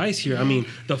fucking advice here. I mean,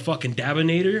 the fucking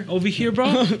Dabinator over here,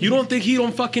 bro. You don't think he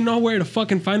don't fucking know where to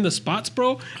fucking find the spots,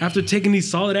 bro? After taking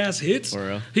these solid ass hits, For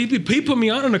real. he put me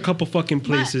on in a couple fucking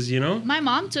places, you know. My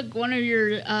mom took one of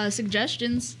your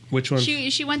suggestions. Which one?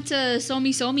 She went to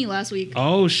Somi last week.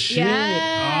 Oh shit!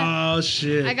 Yeah. Oh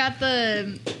shit! I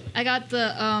got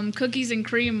the cookies and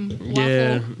cream waffle,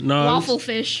 Yeah, no, waffle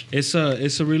fish. I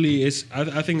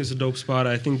think it's a dope spot.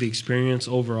 I think the experience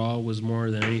overall was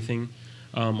more than anything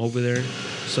over there.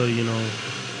 So, you know,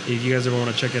 if you guys ever want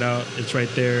to check it out, it's right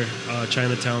there,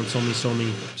 Chinatown,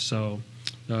 Somi. So,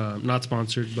 not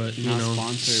sponsored, but, you Not know.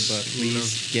 sponsored, but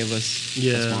please give us a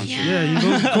Yeah, sponsor. yeah.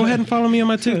 You go ahead and follow me on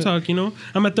my TikTok. You know,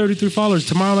 I'm at 33 followers.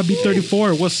 Tomorrow I'll be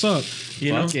 34. What's up?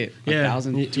 You Fuck know, it. yeah,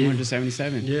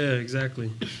 1,277. yeah,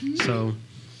 exactly. So,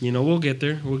 you know, we'll get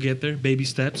there. Baby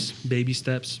steps.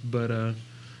 But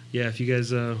yeah, if you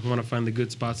guys want to find the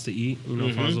good spots to eat, you know,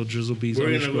 Fonzo Drizzle Bees.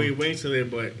 We're gonna go eat wings today,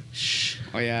 but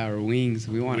Oh yeah, our wings.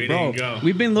 We We didn't go.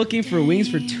 We've been looking for wings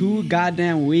for 2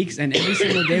 goddamn weeks, and every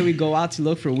single day we go out to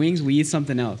look for wings, we eat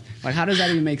something else. Like, how does that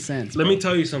even make sense? Let bro? me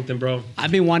tell you something, bro.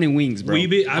 I've been wanting wings, bro. I've I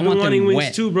been want them wanting wings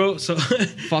wet, too, bro. So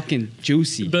fucking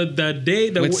juicy. the day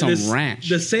that With some ranch.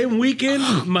 the same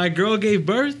weekend my girl gave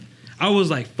birth, I was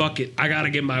like, fuck it, I gotta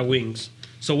get my wings.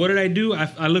 So what did I do?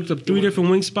 I looked up 3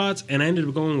 different wing spots, and I ended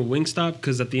up going with Wingstop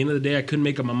because at the end of the day, I couldn't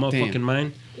make up my motherfucking Damn.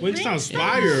 mind. Wingstop's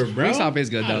fire, bro. Wingstop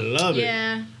is good, I though. love it.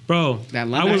 Yeah. Bro, That I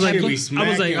lemon was like, shit be I was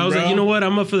like, smacking, bro. you know what?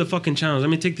 I'm up for the fucking challenge. Let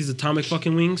me take these atomic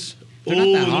fucking wings. They're not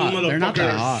that Ooh, hot. those They're not that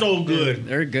motherfuckers are hot. so good.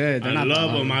 They're good. They're I not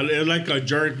love that them. hot. It's like a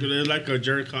jerk. It's like a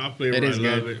jerk hot flavor. It is I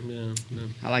love good. it. Yeah,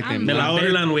 I like them. I'm Me la Louder.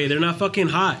 pelan, way. They're not fucking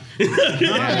hot. They're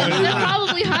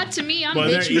probably hot to me. I'm But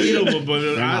they're bitchy. eatable. But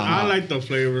not I hot. like the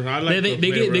flavor. I like they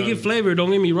the flavor. get flavor.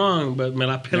 Don't get me wrong, but me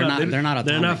la pelan. They're not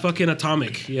They're not atomic. fucking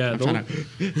atomic. Yeah, I'm don't.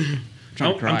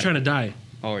 trying to cry. I'm trying to die.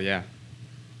 Oh yeah.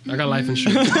 I got life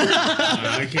insurance.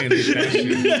 I can't eat that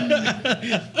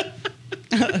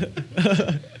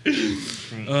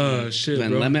shit. Shit,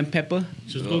 Then bro. lemon pepper.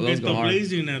 Just Those go get the hard.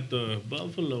 blazing at the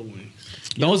Buffalo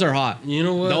Wings. Those are hot. You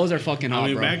know what? Those are fucking hot, I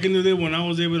mean, bro. back in the day when I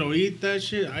was able to eat that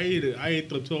shit, I ate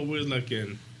the 12 wings like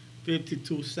in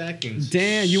 52 seconds.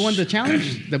 Damn, you won the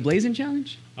challenge, the blazing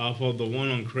challenge. Off of the one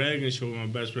on Craig and show with my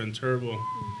best friend Turbo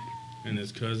and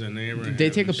his cousin Abraham. They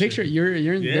take a and shit. picture. You're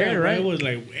Yeah, there, bro, right? it was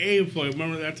like way before.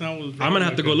 Remember that time was. I'm gonna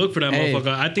have to go look for that Hey. motherfucker.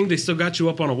 I think they still got you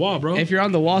up on a wall, bro. If you're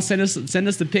on the wall, send us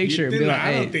the picture. You Be think like, that?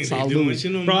 I hey, don't think they do it. salud. You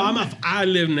know, Bro, man. I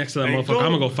live next to that Hey, motherfucker. bro. I'm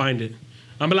gonna go find it.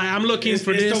 I'm like, I'm looking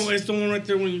for it's this. it's the one right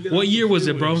there when you get. What off year the was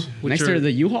it, bro? freeways. With Next your, to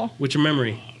the U-Haul. with your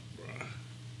memory?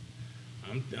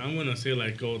 I'm gonna say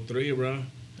like 03, bro.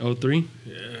 03?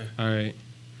 Yeah. All right.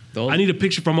 Those, I need a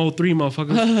picture from 03,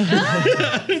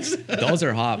 motherfuckers. those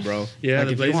are hot, bro. Yeah, like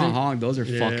the if blazing? you want hog, those are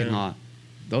Yeah. fucking hot.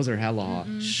 Those are hella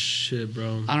hot. Shit,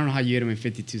 bro. I don't know how you eat them in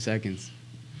 52 seconds.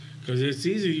 Cause it's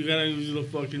easy. You gotta use the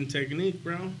fucking technique,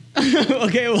 bro.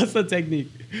 Okay, what's the technique?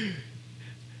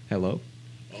 Hello.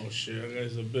 Oh shit! I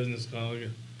got a business call.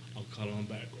 I'll call him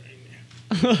back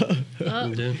right now.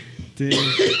 Yeah. Dude.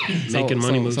 Making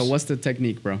money moves. So what's the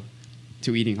technique, bro,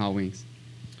 to eating hot wings?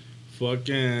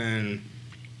 Fucking.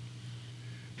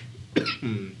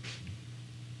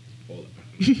 Hold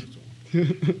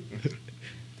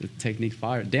The technique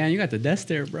fire. Damn, you got the desk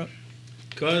there, bro.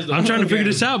 I'm trying to figure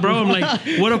this out, bro. I'm like,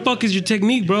 what the fuck is your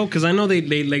technique, bro? Because I know they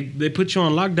put you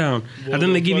on lockdown, Well, and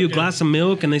then they give you a fucking- glass of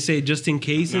milk, and they say just in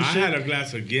case and I shit. had a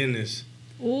glass of Guinness.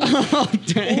 Ooh. Oh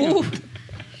damn. Ooh.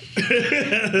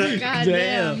 God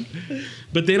damn.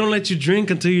 But they don't let you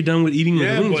drink until you're done with eating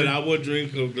Yeah, the wings. but right? I would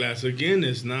drink a glass of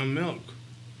Guinness, not milk.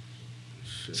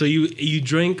 So you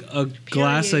drank a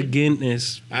glass of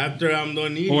Guinness After I'm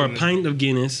done eating or a it. pint of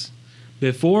Guinness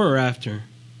before or after?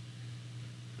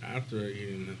 After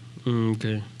eating it.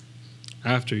 Okay.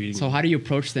 After eating. So how do you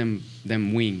approach them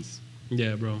wings?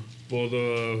 Yeah, bro. For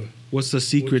the What's the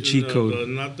secret what's cheat the- code? the-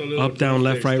 not the little Up, down,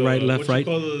 left, drumsticks, right, the- left, what you right.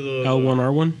 call the- L1,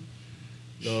 R1?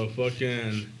 The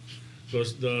fucking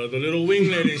the little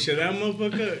winglet and shit. That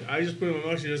motherfucker, I just put it in my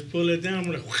mouth. She just pull it down.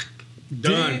 I'm like,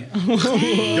 done,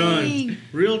 done.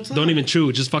 Real talk. Don't even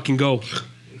chew. Just fucking go.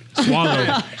 Swallow.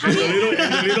 And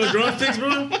the little drumsticks,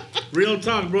 bro. Real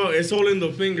talk, bro. It's all in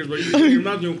the fingers, bro. You in your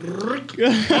mouth, you.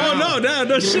 Oh,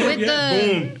 no shit. With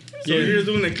Boom. So Yeah. you're just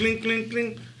doing the clink, clink,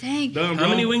 clink. Dang. Done, bro. How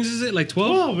many wings is it? Like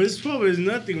 12? 12. It's 12. It's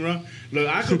nothing, bro. Look,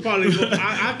 I could probably go.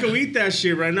 I could eat that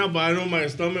shit right now, but I know my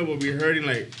stomach will be hurting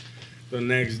like the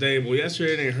next day. But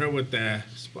yesterday it didn't hurt with that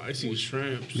spicy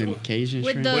shrimp. Them So. Cajun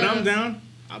With shrimp. the- But I'm down.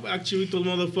 I'll actually eat those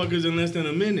motherfuckers in less than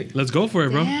a minute. Let's go for it,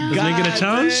 bro. Damn. Let's make it a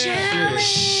challenge.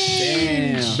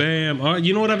 Damn. Bam. All right,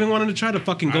 you know what I've been wanting to try? The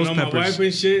fucking I ghost know my peppers. wife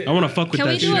and shit. I want to fuck with Can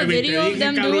that we do shit. a video of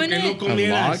them doing it? A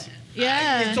vlog?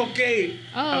 Yeah. It's okay.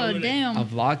 Oh, damn. A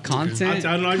vlog content.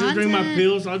 I just drink my Content.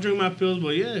 pills. I'll drink my pills,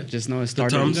 but yeah. Just know it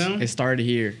Tums? started. It started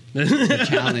here. The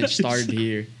challenge started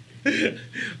here.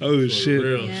 Oh For shit.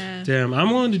 real. Yeah. Damn, I'm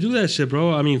willing to do that shit,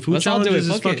 bro. I mean, food Let's all do it. challenges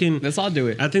is Fuck it. fucking. Let's all do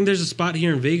it. I think there's a spot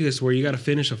here in Vegas where you got to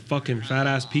finish a fucking fat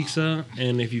ass pizza,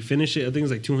 and if you finish it, I think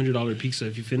it's like $200 pizza.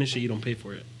 If you finish it, you don't pay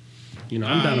for it. You know,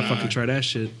 I'm down to fucking try that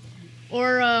shit.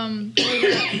 Or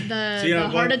the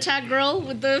heart attack girl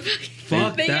with the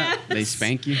Fuck big that. ass. They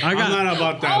spank you. I got. I'm not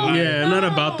about that. Oh, Like, Yeah, I'm not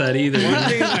about that either. One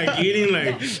thing like eating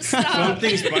like Stop.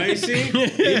 something spicy,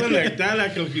 even like that,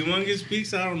 like a humongous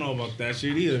pizza. I don't know about that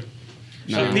shit either.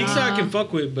 No. Pizza I can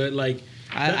fuck with, but like.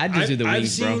 I just do the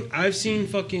wings, bro. I've seen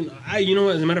fucking. You know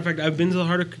what? As a matter of fact, I've been to the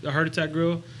heart attack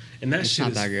grill, and that It's shit not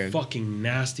is that good. fucking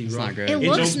nasty, It's bro. not good. It It's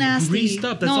looks just nasty. greased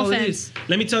up. That's No all offense. it is.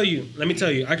 Let me tell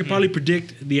you. I could probably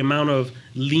predict the amount of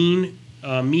lean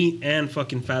meat and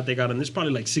fucking fat they got on. There's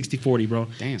probably like 60-40, bro.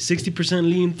 Damn. 60%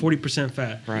 lean, 40%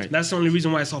 fat. Right. That's the only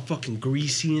reason why it's all fucking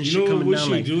greasy and You shit know what coming we down.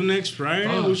 should Like, do next Friday?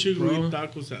 Fuck, We should go bro. eat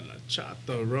tacos at La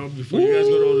Chata, bro. Before you guys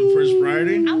go to the first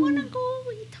Friday. I want to go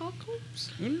eat tacos.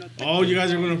 Oh, you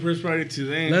guys are going to first Friday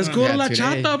today. let's huh? go to Yeah, La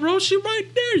today. Chata, bro. She right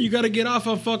there. You got to get off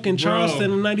of fucking Bro,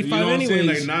 Charleston and 95 you know what I'm saying?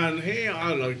 anyways. Like, hey,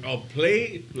 a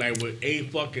plate like with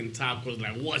 8 fucking tacos.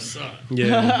 Like, what's up?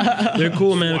 Yeah, they're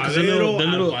cool, man. 'cause the Suadero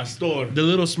al pastor. the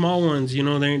little small ones, you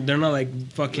know, they're not like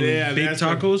fucking Yeah, big that's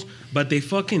tacos, but they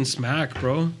fucking smack,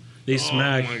 bro. They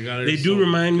smack. my God, They it's do so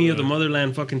remind me of good. the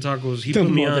Motherland fucking tacos. He The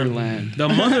put me Motherland. on the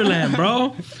Motherland,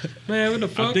 bro. Man, what the I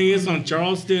fuck? think it's on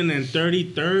Charleston and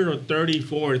 33rd or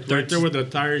 34th, right there where the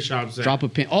tire shop's at. Drop a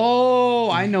pin. Oh,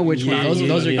 I know which Yeah, one.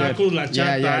 Those are yeah. good. Tacos La Chata.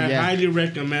 Yeah, yeah, yeah. I highly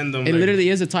recommend them. It like, literally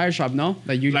is a tire shop, no?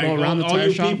 Like you like go around the all tire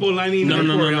you shop. people lining No, up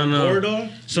no, for no, El no. Gordo,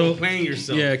 So- you're playing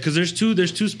yourself. Yeah, because there's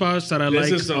two spots that I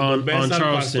This like is the on best al pastor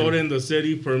Charleston. in the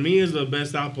city. For me, is the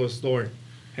best al pastor,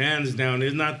 hands down.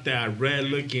 It's not that red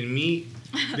looking meat.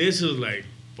 This is like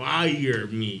fire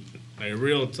meat, like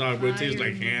real talk. But it tastes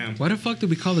like ham. Why the fuck did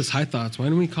we call this high thoughts? Why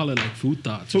didn't we call it like food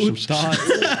thoughts? Or some shit?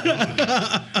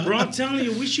 Bro, I'm telling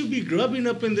you, we should be grubbing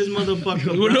up in this motherfucker.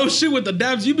 Well, bro. no shit with the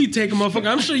dabs you be taking, motherfucker.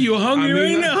 I'm sure you're hungry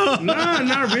right now. Nah,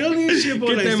 not really and shit, but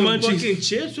Get like them some munchies. fucking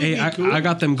chips would Hey, be cool. I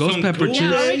got them ghost Some pepper Kool-Aid.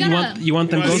 chips. Yeah, we You gotta-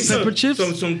 want them Well, ghost some- pepper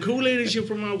chips? Some Kool-Aid and shit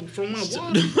from my water.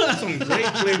 Some great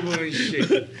flavor and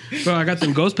shit. Bro, I got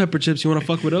them ghost pepper chips. You want to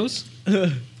fuck with those?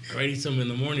 I eat some in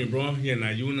the morning, bro. Yeah, en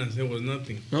ayunas, it was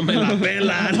nothing. No me la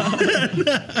pelan.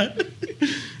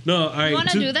 No, all right. You want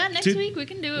to do that next week? We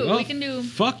can do it. Oh, We can do.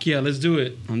 Fuck yeah, let's do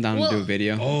it. I'm down to do a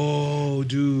video. Oh,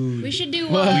 dude. We should do.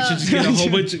 We should just get a whole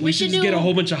bunch. We should should just get do- a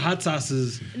whole bunch of hot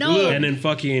sauces. No. And then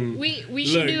fucking We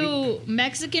should Look. do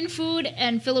Mexican food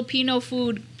and Filipino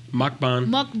food mukbang.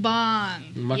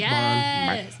 mukbang. Mukbang.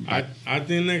 Yes. I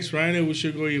think next Friday we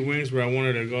should go eat wings where I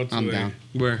wanted to go to. I'm down.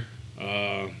 Where?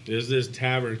 There's this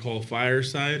tavern called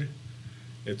Fireside.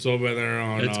 It's over there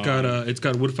on. It's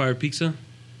got wood fire pizza.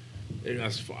 It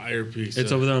got fire pizza.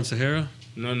 It's over there on Sahara.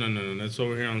 No. That's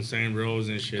over here on St. Rose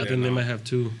and shit. I think they might have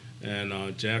two. And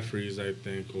Jeffrey's, I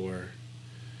think, or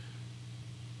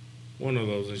one of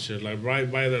those and shit. Like right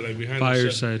by the like behind the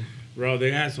Fireside. Bro,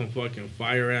 they had some fucking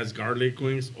fire ass garlic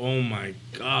wings. Oh my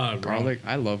god, bro. Garlic?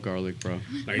 I love garlic, bro.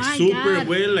 Like My super God.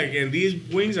 well, like, and these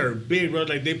wings are big, bro.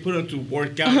 Like they put them to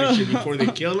work out and shit before they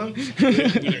kill them.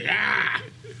 Like, ah!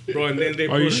 Bro, and then they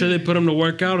Are you sure they put them to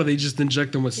work out, or they just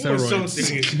inject them with or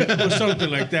steroids? something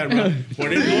like that, bro. But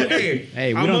they go,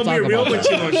 Hey, we I'm don't gonna be talk real about with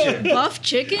you on shit. Buff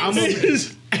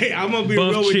chickens. I'm gonna be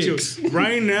Buff real chicks. with you.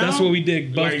 Right now, That's what we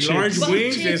dig. Buff Like chicks. large Buff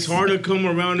wings, chicks. it's hard to come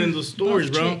around in the stores,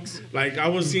 Buff bro. chicks. Like I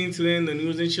was seeing today in the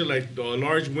news and shit, like the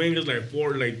large wing is like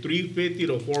 $3.50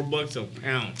 to $4 a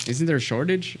pound. Isn't there a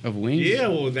shortage of wings? Yeah,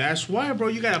 well that's why, bro.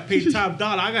 You gotta pay top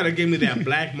dollar. I gotta give me that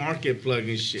black market plug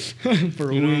and shit.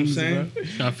 For You know what I'm wings, saying?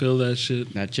 bro. I feel that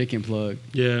shit. That chicken plug.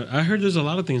 Yeah, I heard there's a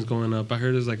lot of things going up. I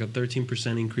heard there's like a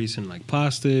 13% increase in like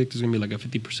plastic. There's gonna be like a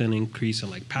 50% increase in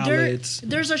like pallets.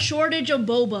 There's a shortage of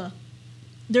boba.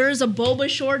 There is a boba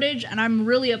shortage, and I'm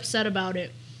really upset about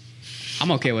it. I'm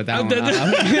okay with that one.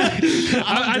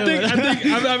 I think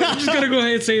I'm just gonna go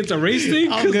ahead and say it's a race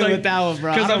thing. I'm good like, with that one,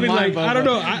 bro. Because I don't mean, mind like, I don't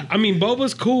boba. know. I mean,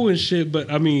 boba's cool and shit,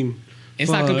 but I mean, It's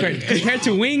not compared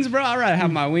to wings, bro. I'd rather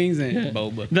have my wings and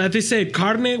boba. That they say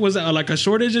carne was like a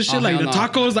shortage and shit. Oh, like the hell no.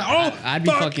 tacos, like I'd be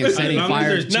fucking setting As long as fire.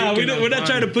 there's Nah, we're not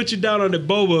trying to put you down on the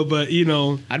boba, but you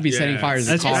know, I'd be setting fires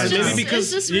in That's cars. just- bro.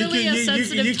 because it's just you really can- a you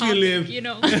sensitive can topic, live. you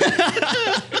know.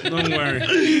 Don't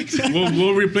worry.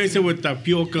 We'll replace it with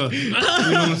tapioca. You know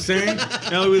what I'm saying?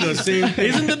 That'll be the same thing.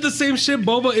 isn't that the same shit?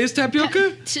 Boba is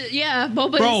tapioca, Yeah,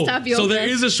 boba bro. is tapioca. So there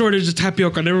is a shortage of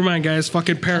tapioca. Never mind, guys.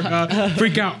 Fucking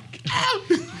freak out.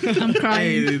 I'm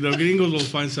crying. Hey, the gringos will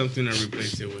find something to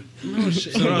replace it with. No,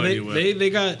 Somebody will. they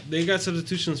got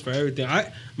substitutions for everything.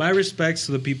 My respects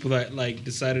to the people that like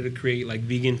decided to create like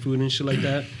vegan food and shit like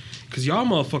that, because y'all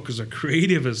motherfuckers are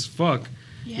creative as fuck.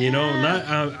 You know,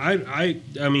 Yeah.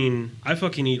 I mean, I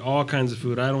fucking eat all kinds of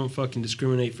food. I don't fucking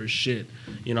discriminate for shit.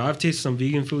 You know, I've tasted some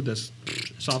vegan food that's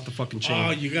it's off the fucking chain.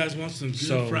 Oh, you guys want some good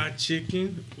So- fried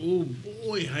chicken? Oh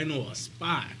boy, I know a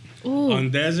spot. Ooh. On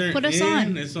Desert Put us Inn.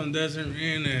 on. It's on Desert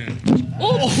Inn and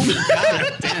Fuzzle.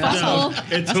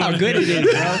 it's That's how good it is,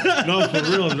 bro. No, for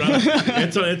real, bro. I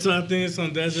think it's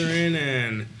on Desert Inn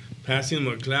and passing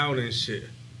McLeod and shit.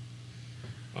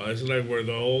 It's like where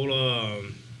the old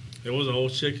there was an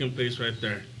old chicken place right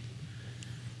there.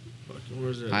 Fucking,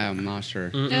 where's it? I am not sure.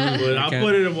 But I'll can't.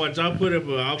 put it. Watch, I'll put it.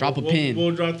 But I'll, Drop a we'll, pin.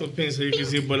 We'll drop the pin so you can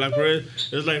see. But like,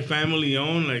 it's like family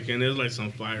owned. Like, and there's like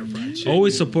some fire fried chicken.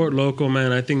 Always support local,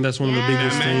 man. I think that's one of the Yeah.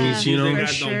 biggest Mac and things. cheese, You they know, got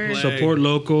For don't sure. play. support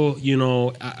local. You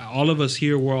know, all of us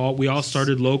here, we all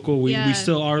started local. We Yeah.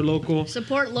 still are local.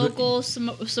 Support local,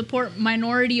 support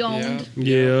minority owned.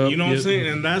 Yeah, You know what I'm saying?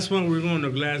 And that's when we're going to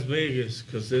Las Vegas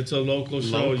because it's a local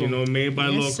show. Local. You know, made by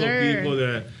Yes, local sir. people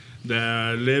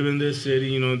that live in this city.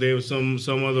 You know, they some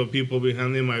other people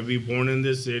behind them might be born in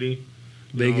this city.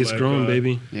 You know, Vegas like, grown,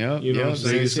 baby. Yep. You know yep, what I'm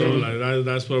saying? Vegas So City. like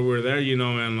that's why we're there, you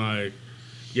know, and like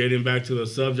getting back to the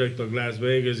subject of Las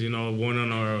Vegas, you know, one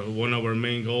of our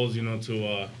main goals, you know,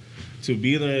 to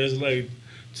be there is like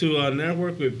to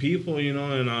network with people, you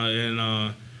know,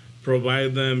 and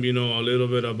provide them, you know, a little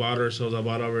bit about ourselves,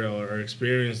 about our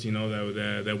experience, you know,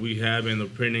 that we have in the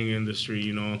printing industry,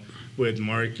 you know, with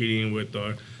marketing, with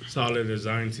our solid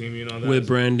design team, you know, With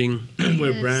branding, with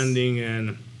Yes. branding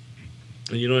and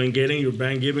you know, and giving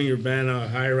your band a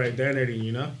higher identity,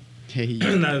 you know. Hey,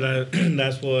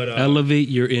 That's what elevate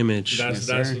your image. Yes,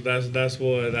 sir. that's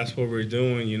what we're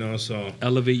doing, you know. So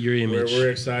Elevate your image. we're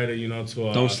excited, you know,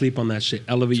 to Don't sleep on that shit.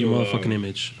 Elevate your to, motherfucking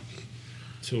image.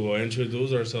 to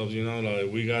introduce ourselves, you know.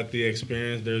 Like we got the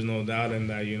experience. There's no doubt in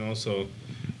that, you know. So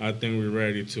I think we're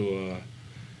ready to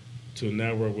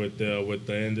network with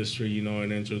the industry, you know,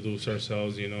 and introduce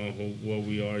ourselves, you know, what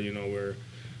we are, you know.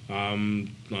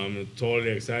 I'm totally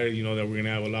excited, you know, that we're gonna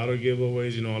have a lot of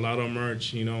giveaways, you know, a lot of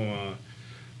merch, you know.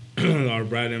 Our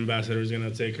brand ambassador is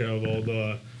gonna take care of all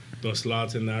the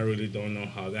slots, and I really don't know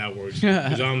how that works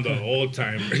because I'm the old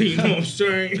timer, you know what I'm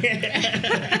saying?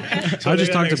 I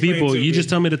just talk to people. You just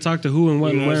tell me to talk to who and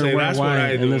what You and know what I'm where and saying? why, That's what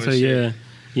I do and then and say, shit. yeah,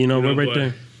 you know, You know, we're right but-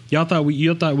 there. Y'all thought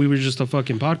we were just a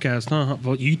fucking podcast, huh?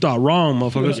 Well, you thought wrong,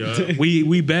 motherfuckers. Yeah.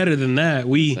 We better than that.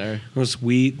 sir.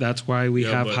 That's why we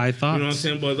have but, high thoughts. You know what I'm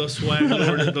saying? But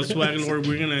the swag lord,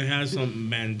 we're gonna have some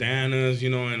bandanas, you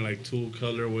know, and like 2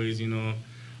 colorways, you know,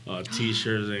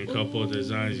 t-shirts and a couple of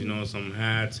designs, you know, some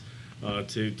hats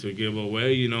to give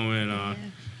away, you know, and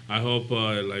I hope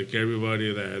like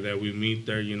everybody that we meet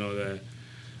there, you know, that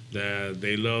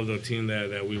they love the team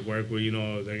that we work with, you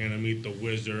know, they're gonna meet the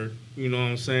wizard, you know what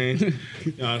I'm saying?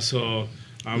 So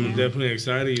I'm definitely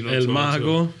excited, you know. El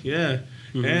Mago. Yeah.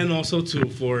 Mhm. And also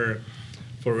for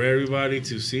everybody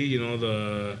to see, you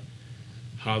know,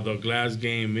 how the glass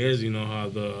game is, you know,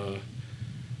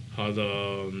 how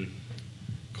the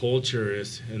culture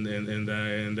is in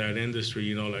that industry,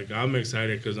 you know. Like I'm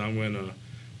excited because I'm gonna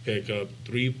pick up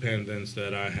 3 pendants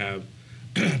that I have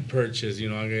purchased, you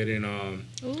know.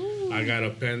 I got a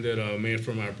pendant made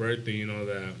for my birthday, you know,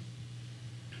 that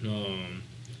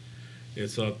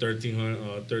it's a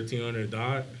 1300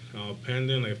 dot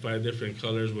pendant, like 5 different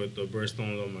colors with the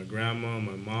birthstones of my grandma,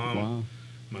 my mom, Wow.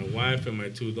 my wife, and my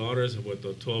 2 daughters with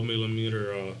the 12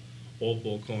 millimeter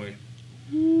opal coin.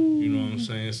 You know what I'm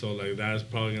saying? So like that's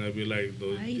probably gonna be like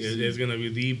it's gonna be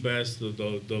the best,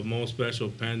 the most special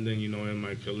pendant, you know, in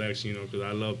my collection, you know, because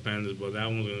I love pendants, but that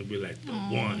one's gonna be like the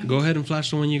one. Go ahead and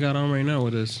flash the one you got on right now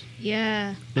with us.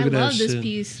 Yeah, Look I at that love this shit.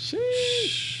 piece.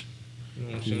 Shh. You know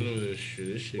what I'm saying? Look at this shit.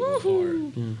 This shit go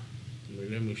hard.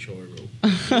 Let me show it, bro.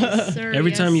 Yes, sir,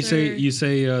 Every yes, time you sir.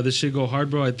 say this shit go hard,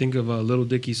 bro, I think of a Little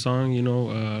Dicky song.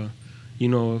 You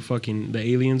know, fucking the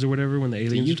aliens or whatever. When the Do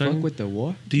aliens you are talking. fuck with the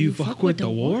war? Do you fuck with the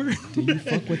war? Do you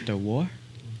fuck with the war?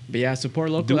 But yeah, support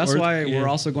local. Do That's Earth- why yeah. we're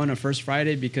also going to First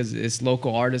Friday because it's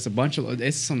local artists. A bunch of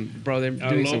it's some bro. They're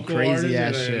doing some local crazy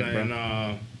ass artists shit,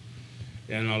 bro.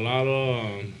 And a lot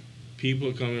of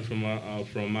people coming from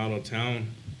out of town.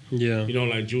 Yeah. You know,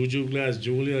 like Juju Glass,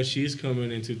 Julia, she's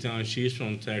coming into town. She's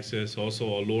from Texas. Also,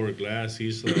 Allure Glass,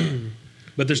 he's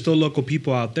But there's still local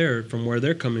people out there from where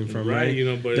they're coming from, right? You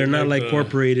know, but they're it's not like the-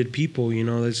 corporated people. You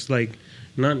know, it's like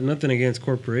nothing against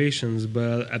corporations,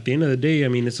 but at the end of the day, I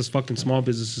mean, it's just fucking small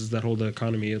businesses that hold the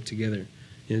economy up together.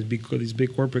 And these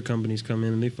big corporate companies come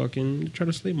in and they fucking try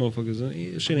to slave motherfuckers.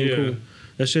 That shit ain't Yeah. cool.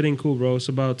 That shit ain't cool, bro. It's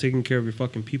about taking care of your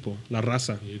fucking people, la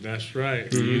raza. Yeah, that's right.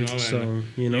 Mhm. You know, So, and,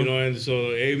 you know. and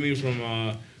so Amy from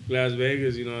Las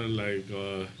Vegas, you know, like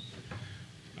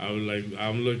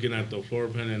I'm looking at the floor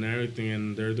plan and everything,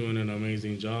 and they're doing an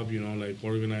amazing job. You know, like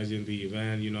organizing the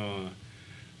event. You know,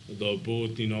 the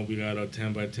booth. You know, we got a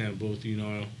 10x10 booth. You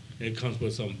know, it comes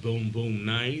with some boom boom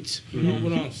nights. You know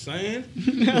what I'm saying?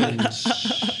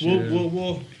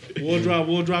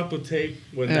 We'll drop the tape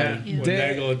when that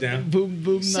goes down. Boom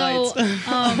boom So, Is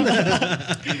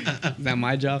that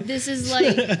my job? this is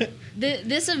like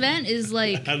this event is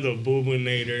like As a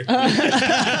boominator.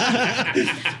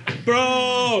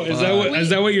 Bro, is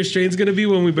that what your strain's gonna be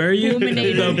when we bury you?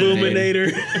 Boominator. The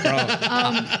boominator.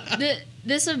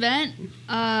 this event.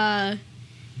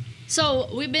 So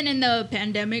we've been in the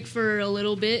pandemic for a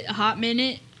little bit, a hot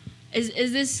minute.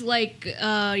 Is this like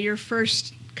your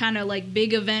first kind of like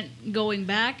big event going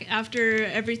back after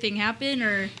everything happened,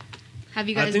 or have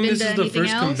you guys I think been this to is the anything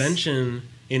first else? convention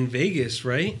in Vegas,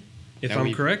 right? If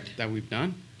I'm correct. That we've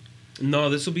done. No,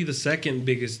 this will be the second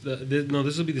biggest. This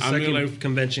will be the second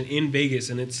convention in Vegas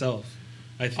in itself.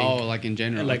 I think. Oh, like in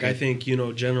general. Like okay. I think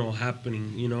general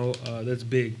happening. That's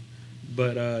big.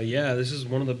 But yeah, this is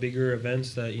one of the bigger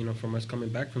events that from us coming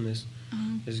back from this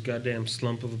goddamn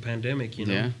slump of a pandemic.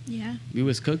 Yeah. Yeah. We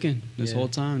was cooking this Yeah. whole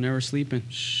time, never sleeping.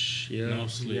 Shh, yeah. No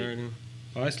sleep.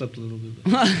 I slept a little bit.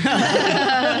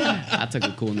 I took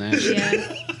a cool nap.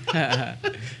 Yeah.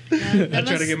 I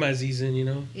try to get my Z's in.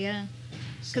 Yeah.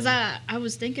 Because I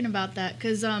was thinking about that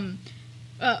because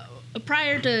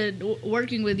prior to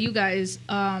working with you guys,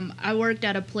 I worked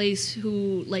at a place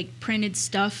who like printed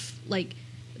stuff like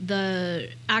the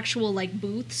actual like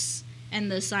booths and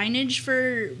the signage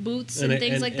for booths and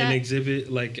things like that. An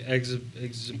exhibit like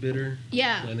exhibitor.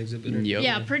 Yeah. An exhibitor. Yep.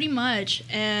 Yeah, pretty much.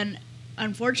 And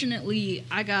unfortunately,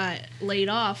 I got laid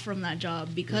off from that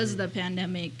job because of the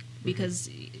pandemic. Because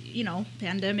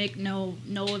pandemic, no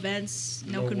events,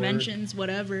 no No conventions,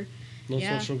 whatever. No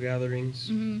Yeah. social gatherings.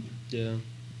 Hmm. Yeah.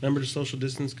 Remember to social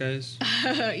distance, guys.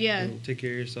 Yeah. Take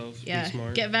care of yourself. Yeah. Be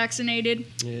smart. Get vaccinated.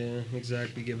 Yeah,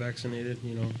 exactly. Get vaccinated.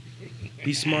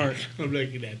 Be smart. I'm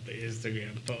looking at the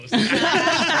Instagram post. The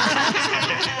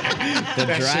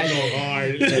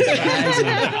dragon.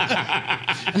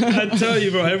 I tell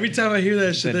you, bro. Every time I hear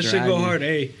that shit, The that shit go dragon. hard.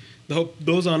 Hey,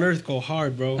 those on Earth go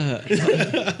hard, bro. I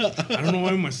don't know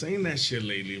why am I saying that shit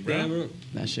lately, bro. Yeah, bro.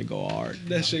 That shit go hard.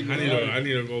 That shit go I hard.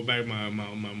 need to go back my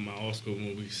old school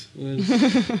movies.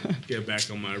 Get back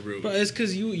on my roots. Bro, it's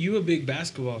because you a big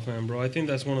basketball fan, bro. I think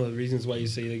that's one of the reasons why you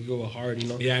say that you go hard.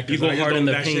 Yeah, you because go hard in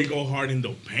the that paint. shit go hard in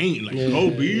the paint, like Yeah,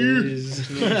 Kobe. it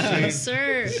is. Yes,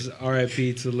 sir. This is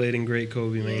R.I.P. to the late and great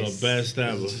Kobe, man. Yes. The best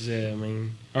ever. Yeah,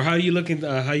 man. Or how you looking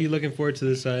forward to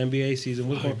this NBA season?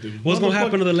 Dude, What's gonna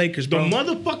happen to the Lakers, The bro?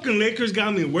 motherfucking Lakers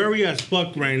got me wary as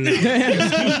fuck right now.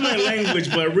 Excuse my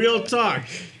language, but real talk.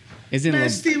 Isn't Man, Le-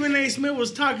 Stephen A. Smith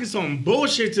was talking some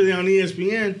bullshit today on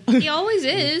ESPN. He always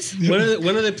is.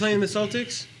 When are they playing the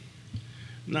Celtics?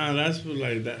 Nah, that's for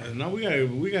like that. No, we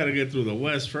gotta get through the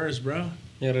West first, bro.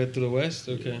 Yeah, right to the West.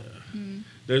 Okay.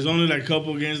 There's only like a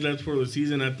couple games left for the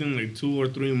season. I think like 2 or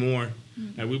 3 more.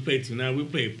 Like we play tonight. We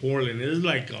play Portland. It's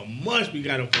like a must. We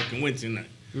gotta fucking win tonight.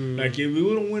 Like if we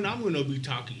don't win, I'm gonna be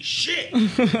talking shit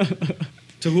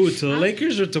To who? To the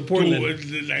Lakers or to Portland?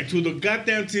 to the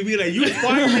goddamn TV. Like you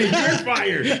fired, you're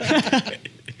fired.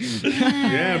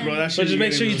 Yeah, bro. That But shit. just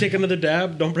make sure you take another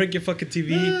dab. Don't break your fucking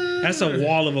TV. That's a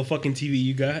wall of a fucking TV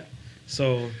you got.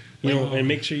 So and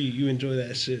make sure you enjoy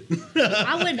that shit.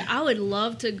 I would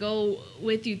love to go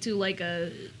with you to like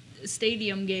a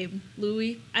stadium game,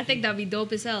 Louis. I think that'd be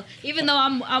dope as hell. Even though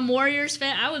I'm Warriors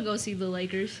fan, I would go see the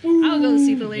Lakers. I would go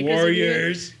see the Lakers.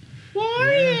 Warriors.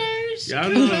 Warriors. Yeah,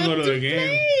 I'm gonna go to the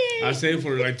game. I say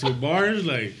for like 2 bars,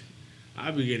 like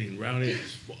I be getting rounded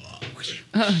as fuck.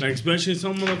 Like especially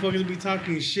some motherfuckers be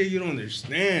talking shit you don't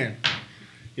understand.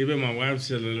 Even my wife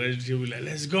said, she'll be like,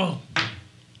 "Let's go."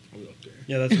 I'll be up there.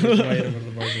 Yeah, that's why you don't go to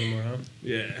the bars anymore, huh?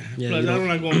 Yeah. Yeah, Plus, you I don't- don't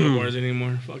like going to the bars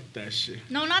anymore. Fuck that shit.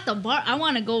 No, not the bar. I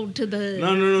want to go to the.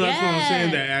 No. That's what I'm Yeah.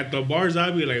 saying. That at the bars,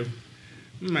 I'll be like,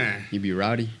 man, You be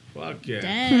rowdy. Fuck yeah.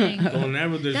 Dang. Don't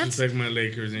ever disrespect my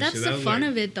Lakers and That's shit. the fun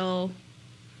of it, though.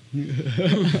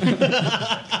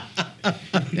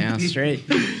 Damn straight.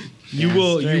 You Yeah,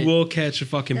 will straight. you will catch a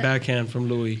fucking backhand from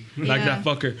Louis. Like Yeah. that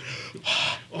fucker.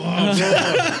 Oh, bro.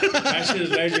 That shit is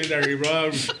legendary,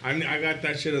 bro. I got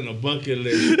that shit on the bucket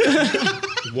list.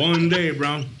 One day,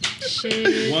 bro.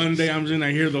 Shit. One day I'm just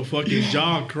gonna hear the fucking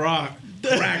jaw crack.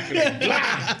 Like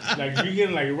you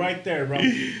getting like right there, bro.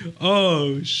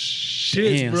 Oh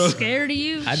shit, Damn. bro. Scared of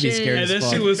you? I'd be Shit. scared And as that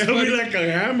fuck. shit was It'll be funny. like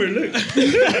a hammer. Look.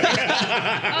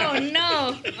 Oh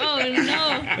no! Oh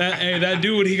no! That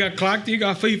dude when he got clocked, he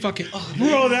fucking. Oh,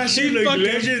 Bro, that shit look fucking-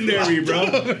 legendary, bro.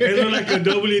 It looked like a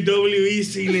WWE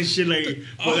scene and shit. Like,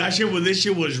 but this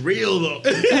shit was real though.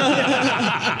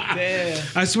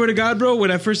 I swear to God, bro.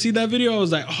 When I first see that video, I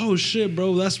was like, "Oh shit,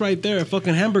 bro, that's right there, a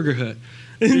fucking hamburger hut."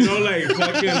 You know, like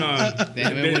fucking. Damn,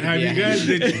 it would be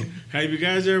a Have you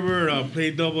guys ever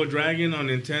played Double Dragon on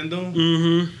Nintendo?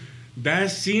 Mm-hmm.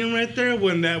 That scene right there, how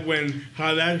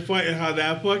that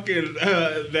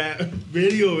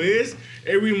video is,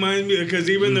 it reminds me because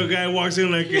even the guy walks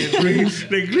in like a drink,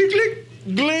 like click click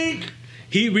blink.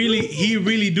 He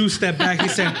really do step back. He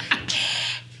said,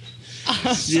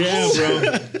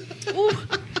 Yeah, bro.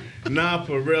 Nah,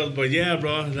 for real, but yeah,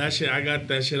 bro, that shit. I got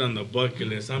that shit on the bucket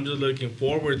list. I'm just looking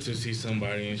forward to see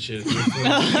somebody and shit.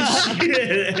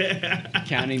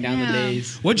 Counting down the Yeah.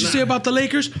 days. "What'd you say about the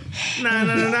Lakers?" Nah,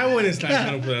 I wouldn't start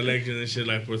trying to put elections and shit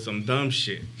like for some dumb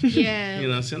shit. Yeah. You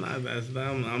know, what I'm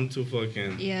saying? I'm too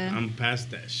fucking. Yeah. I'm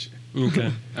past that shit.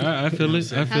 Okay, I feel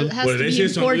it. I feel Has, it. has But to they be say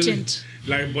something- important.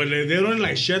 Like, but they don't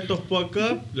like shut the fuck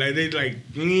up. Like they like,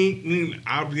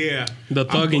 yeah. The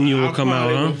thug in you will come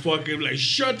out, huh? Fucking like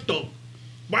shut the,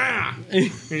 wow,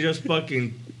 and just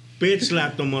fucking bitch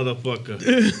slap the motherfucker.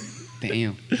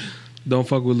 Damn. Don't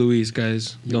fuck with Luis,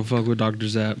 guys. Don't fuck with Dr.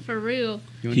 Zap. For real.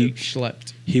 You He- end up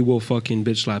schlepped. He will fucking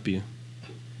bitch slap you.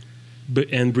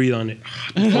 And breathe on it.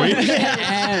 Because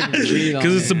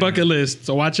it's a bucket list,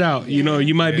 so watch out. You know,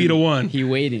 you might be the one. He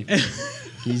waiting.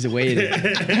 He's waiting. Bro,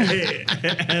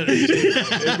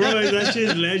 that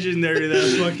shit's legendary.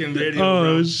 That fucking video, Oh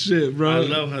bro. shit, bro. I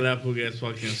love how that fool gets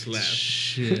fucking slapped.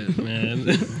 Shit, man.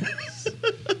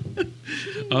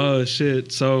 Oh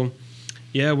shit. So,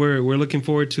 yeah, we're looking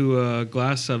forward to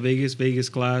Vegas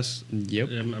Glass. Yep.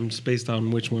 I'm spaced on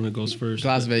which one it goes first.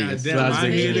 Las Vegas. Goddamn, Las I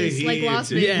hit it. Vegas. He Like hits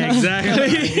Las it. Vegas. Yeah,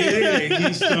 exactly. Yeah,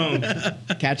 he's stoned.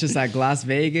 Catch us at Las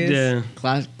Vegas. Yeah.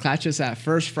 Catch us at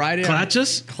First Friday. Clutch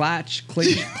us? Clutch.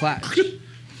 Click. Clutch.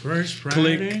 First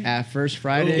Friday. At First Oh,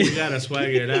 Friday. we gotta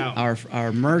swag it out.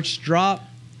 Our merch drop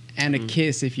and a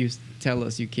kiss if you tell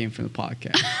us you came from the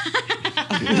podcast.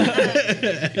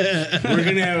 We're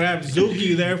gonna have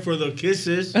Zuki there for the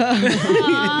kisses. You know what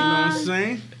I'm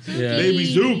saying? Yeah. Baby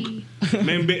Zook.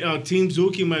 Man, Team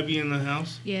Zuki might be in the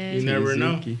house. Yeah. You never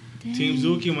know. Zuki. Team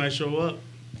Zuki might show up.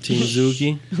 Team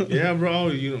Zuki. Yeah, bro.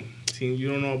 You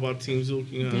don't know about Team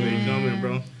Zuki. You know they Damn. coming,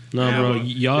 bro. No, They bro. have a-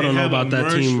 Y'all they don't know have a about that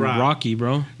merch team drop. Rocky,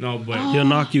 bro. No, but He'll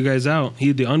knock you guys out.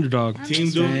 He's the underdog. Team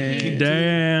Zuki.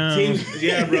 Damn.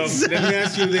 Yeah, bro. Let me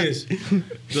ask you this: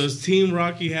 does Team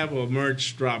Rocky have a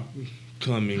merch drop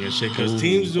coming and shit? Because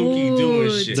Team Zuki doing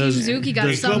Ooh, shit. Team Does- Zuki got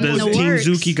does- something in Does the Team works.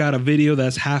 Zuki got a video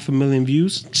that's 500,000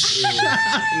 views?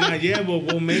 Not yet, but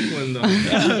we'll make one though.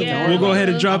 Yeah. We'll go ahead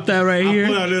and drop that right I'll here.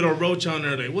 put a little roach on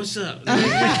there, like, what's up?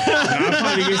 I'll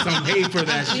probably get some hate for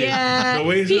that shit. Yeah. The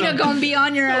way Peter some- gonna be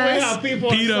on your the way how ass. people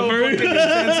Peter are so Bird. fucking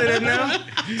sensitive now.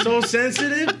 So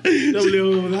sensitive. They'll be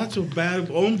like, oh, that's a bad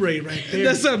hombre right there.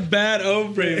 That's a bad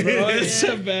hombre, bro. That's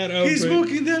a bad hombre. He's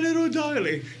smoking that little dog.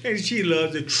 Like, and she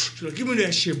loves it. She's like, give me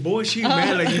that shit, boy. She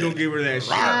mad like you don't give her that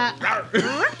shit.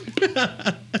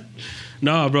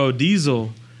 Nah, bro,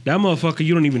 Diesel. That motherfucker,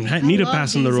 you don't even need to love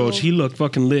pass him the roach. Diesel. He looked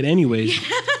fucking lit anyways.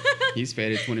 He's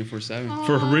faded 24/7.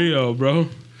 For real, bro.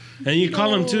 And you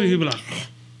call him too, he'll be like...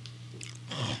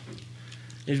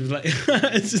 He's like...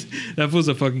 it's just, that fool's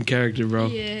a fucking character, bro.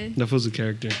 Yeah. That fool's a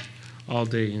character. All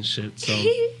day and shit, so...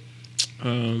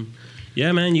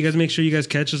 yeah, man, you guys make sure you guys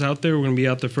catch us out there. We're going to be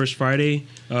out there first Friday,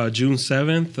 June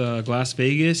 7th, Las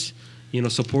Vegas. You know,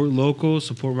 support local,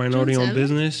 support minority-owned 7th?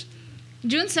 business.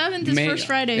 June 7th is first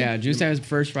Friday. Yeah, June 7th is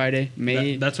first Friday.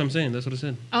 May. That's what I'm saying. That's what I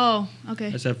said. Oh,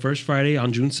 okay. I said first Friday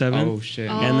on June 7th. Oh shit.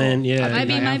 Oh. And then, yeah. Might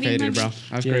be, I am might be, faded, might be. bro.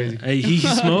 That's Yeah. crazy. Hey, he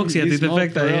smokes. Yeah, He take the smoked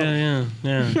fact that. for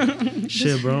Yeah.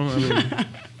 Shit, bro. I mean,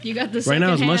 You got the right now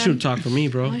it's second mushroom hand. talk for me,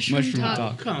 bro. Mushroom Mushroom talk.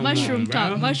 talk. Come Mushroom on, talk.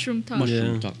 bro. Mushroom talk.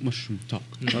 Mushroom Yeah. talk. Mushroom talk.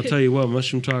 I'll tell you what,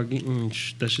 mushroom talk.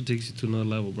 That shit takes you to another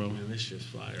level, bro. Man, this shit's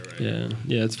fire, right? Yeah,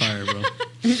 it's fire, bro. All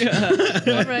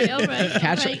right, all right.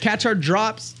 Catch all right. catch our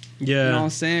drops. You know what Yeah, I'm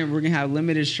saying? We're gonna have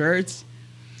limited shirts.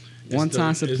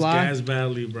 One-time supply. It's gas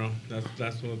value, bro.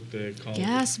 That's what they call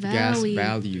Gas Gas Valley.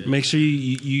 value. Make sure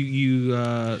you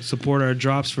support our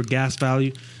drops for gas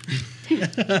value.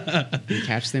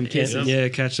 Catch them kisses. Yeah,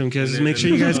 catch them kisses. And Make sure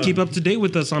you guys then, keep up to date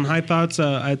with us on High Thoughts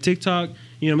at TikTok.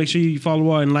 Make sure you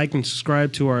follow and like and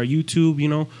subscribe to our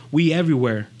YouTube. We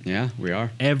everywhere. Yeah, we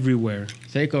are. Everywhere.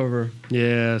 Takeover.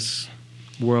 Yes.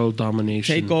 World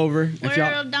domination. Takeover. If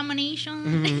y'all, World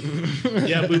domination. it.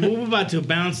 Yeah, but we're about to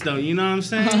bounce though. You know what I'm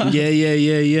saying?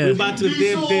 Yeah. We're about to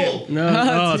dip.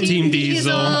 No, Team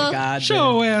Diesel. God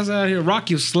Show ass out here.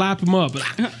 Rocky will slap him up.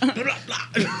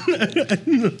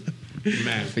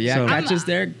 Man. But yeah, So- catch us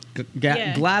there.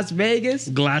 Yeah. Glass Vegas.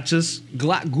 Glatches.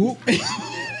 Goop.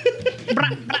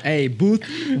 Hey, booth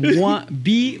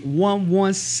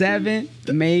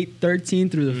B117, May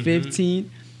 13th through the 15th.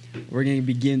 We're gonna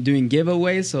begin doing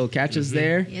giveaways, so catch us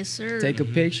there. Yes, sir. Take a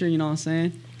picture, you know what I'm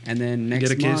saying? And then next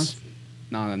Get a month. kiss.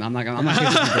 No, I'm not kissing people.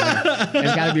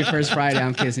 It's gotta be first Friday.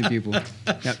 I'm kissing people.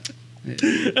 Yep.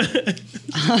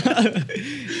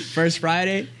 First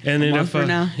Friday. And then a month from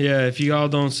now. if you all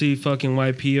don't see fucking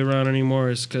YP around anymore,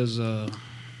 it's because I'm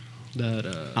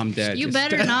dead. You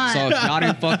better not. So if y'all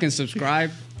didn't fucking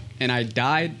subscribe and I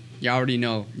died, you already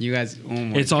know. You guys, oh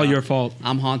my it's all God. your fault.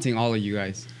 I'm haunting all of you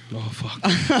guys. Oh fuck,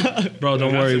 bro!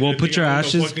 Don't worry. We'll put your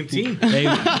ashes. Team. Hey,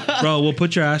 bro, we'll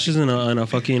put your ashes in a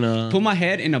fucking. Put my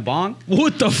head in a bong.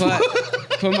 What the fuck?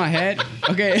 Put my head.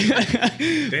 Okay.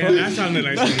 Damn, that sounded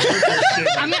like some shit.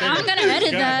 I'm gonna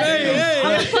edit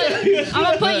that. I'm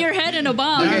gonna put your head in a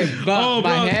bomb. Okay, but Oh,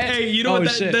 my bro. head. Hey, you know what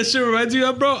shit. that shit reminds you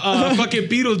of, bro? Fucking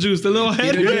Beetlejuice, the little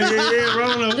head. Yeah, bro.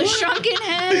 Like, The what? shrunken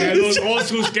Yeah, head. those old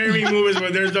school scary movies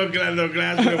where there's the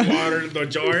glass with water, the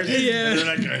jars. Yeah. And they're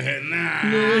like, nah.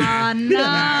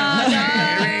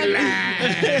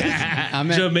 I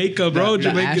meant Jamaica, bro.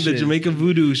 the The ashes. Jamaica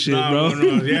voodoo shit, bro.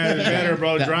 No. Yeah, it's better,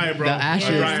 bro. Dry it, bro. The ashes.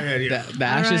 A dry head, yeah. The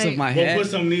ashes Alright. of my We'll head. put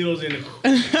some needles in it.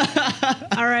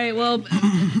 All right. Well,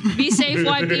 be safe,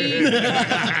 YP.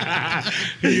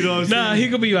 You know what I'm Nah, saying? he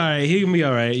could be all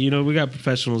right. We got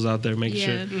professionals out there making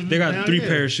Yeah. sure. They got Hell 3 yeah.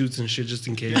 parachutes and shit just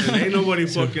in case. And ain't nobody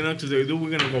fucking up because they do.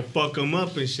 We're gonna go fuck them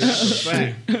up and shit. That's a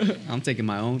fact. I'm taking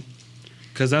my own.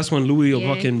 Because that's when Louis will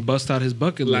Yeah. fucking bust out his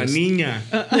bucket La list. Niña.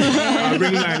 I'll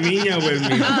bring La Niña with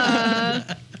me.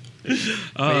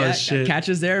 Oh, But yeah, shit. Catch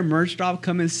us there. Merch drop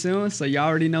coming soon. So y'all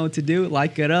already know what to do.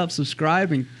 Like it up,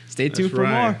 subscribe, and stay tuned That's for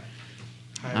right. more.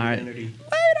 High All right. identity.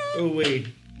 Oh, wait.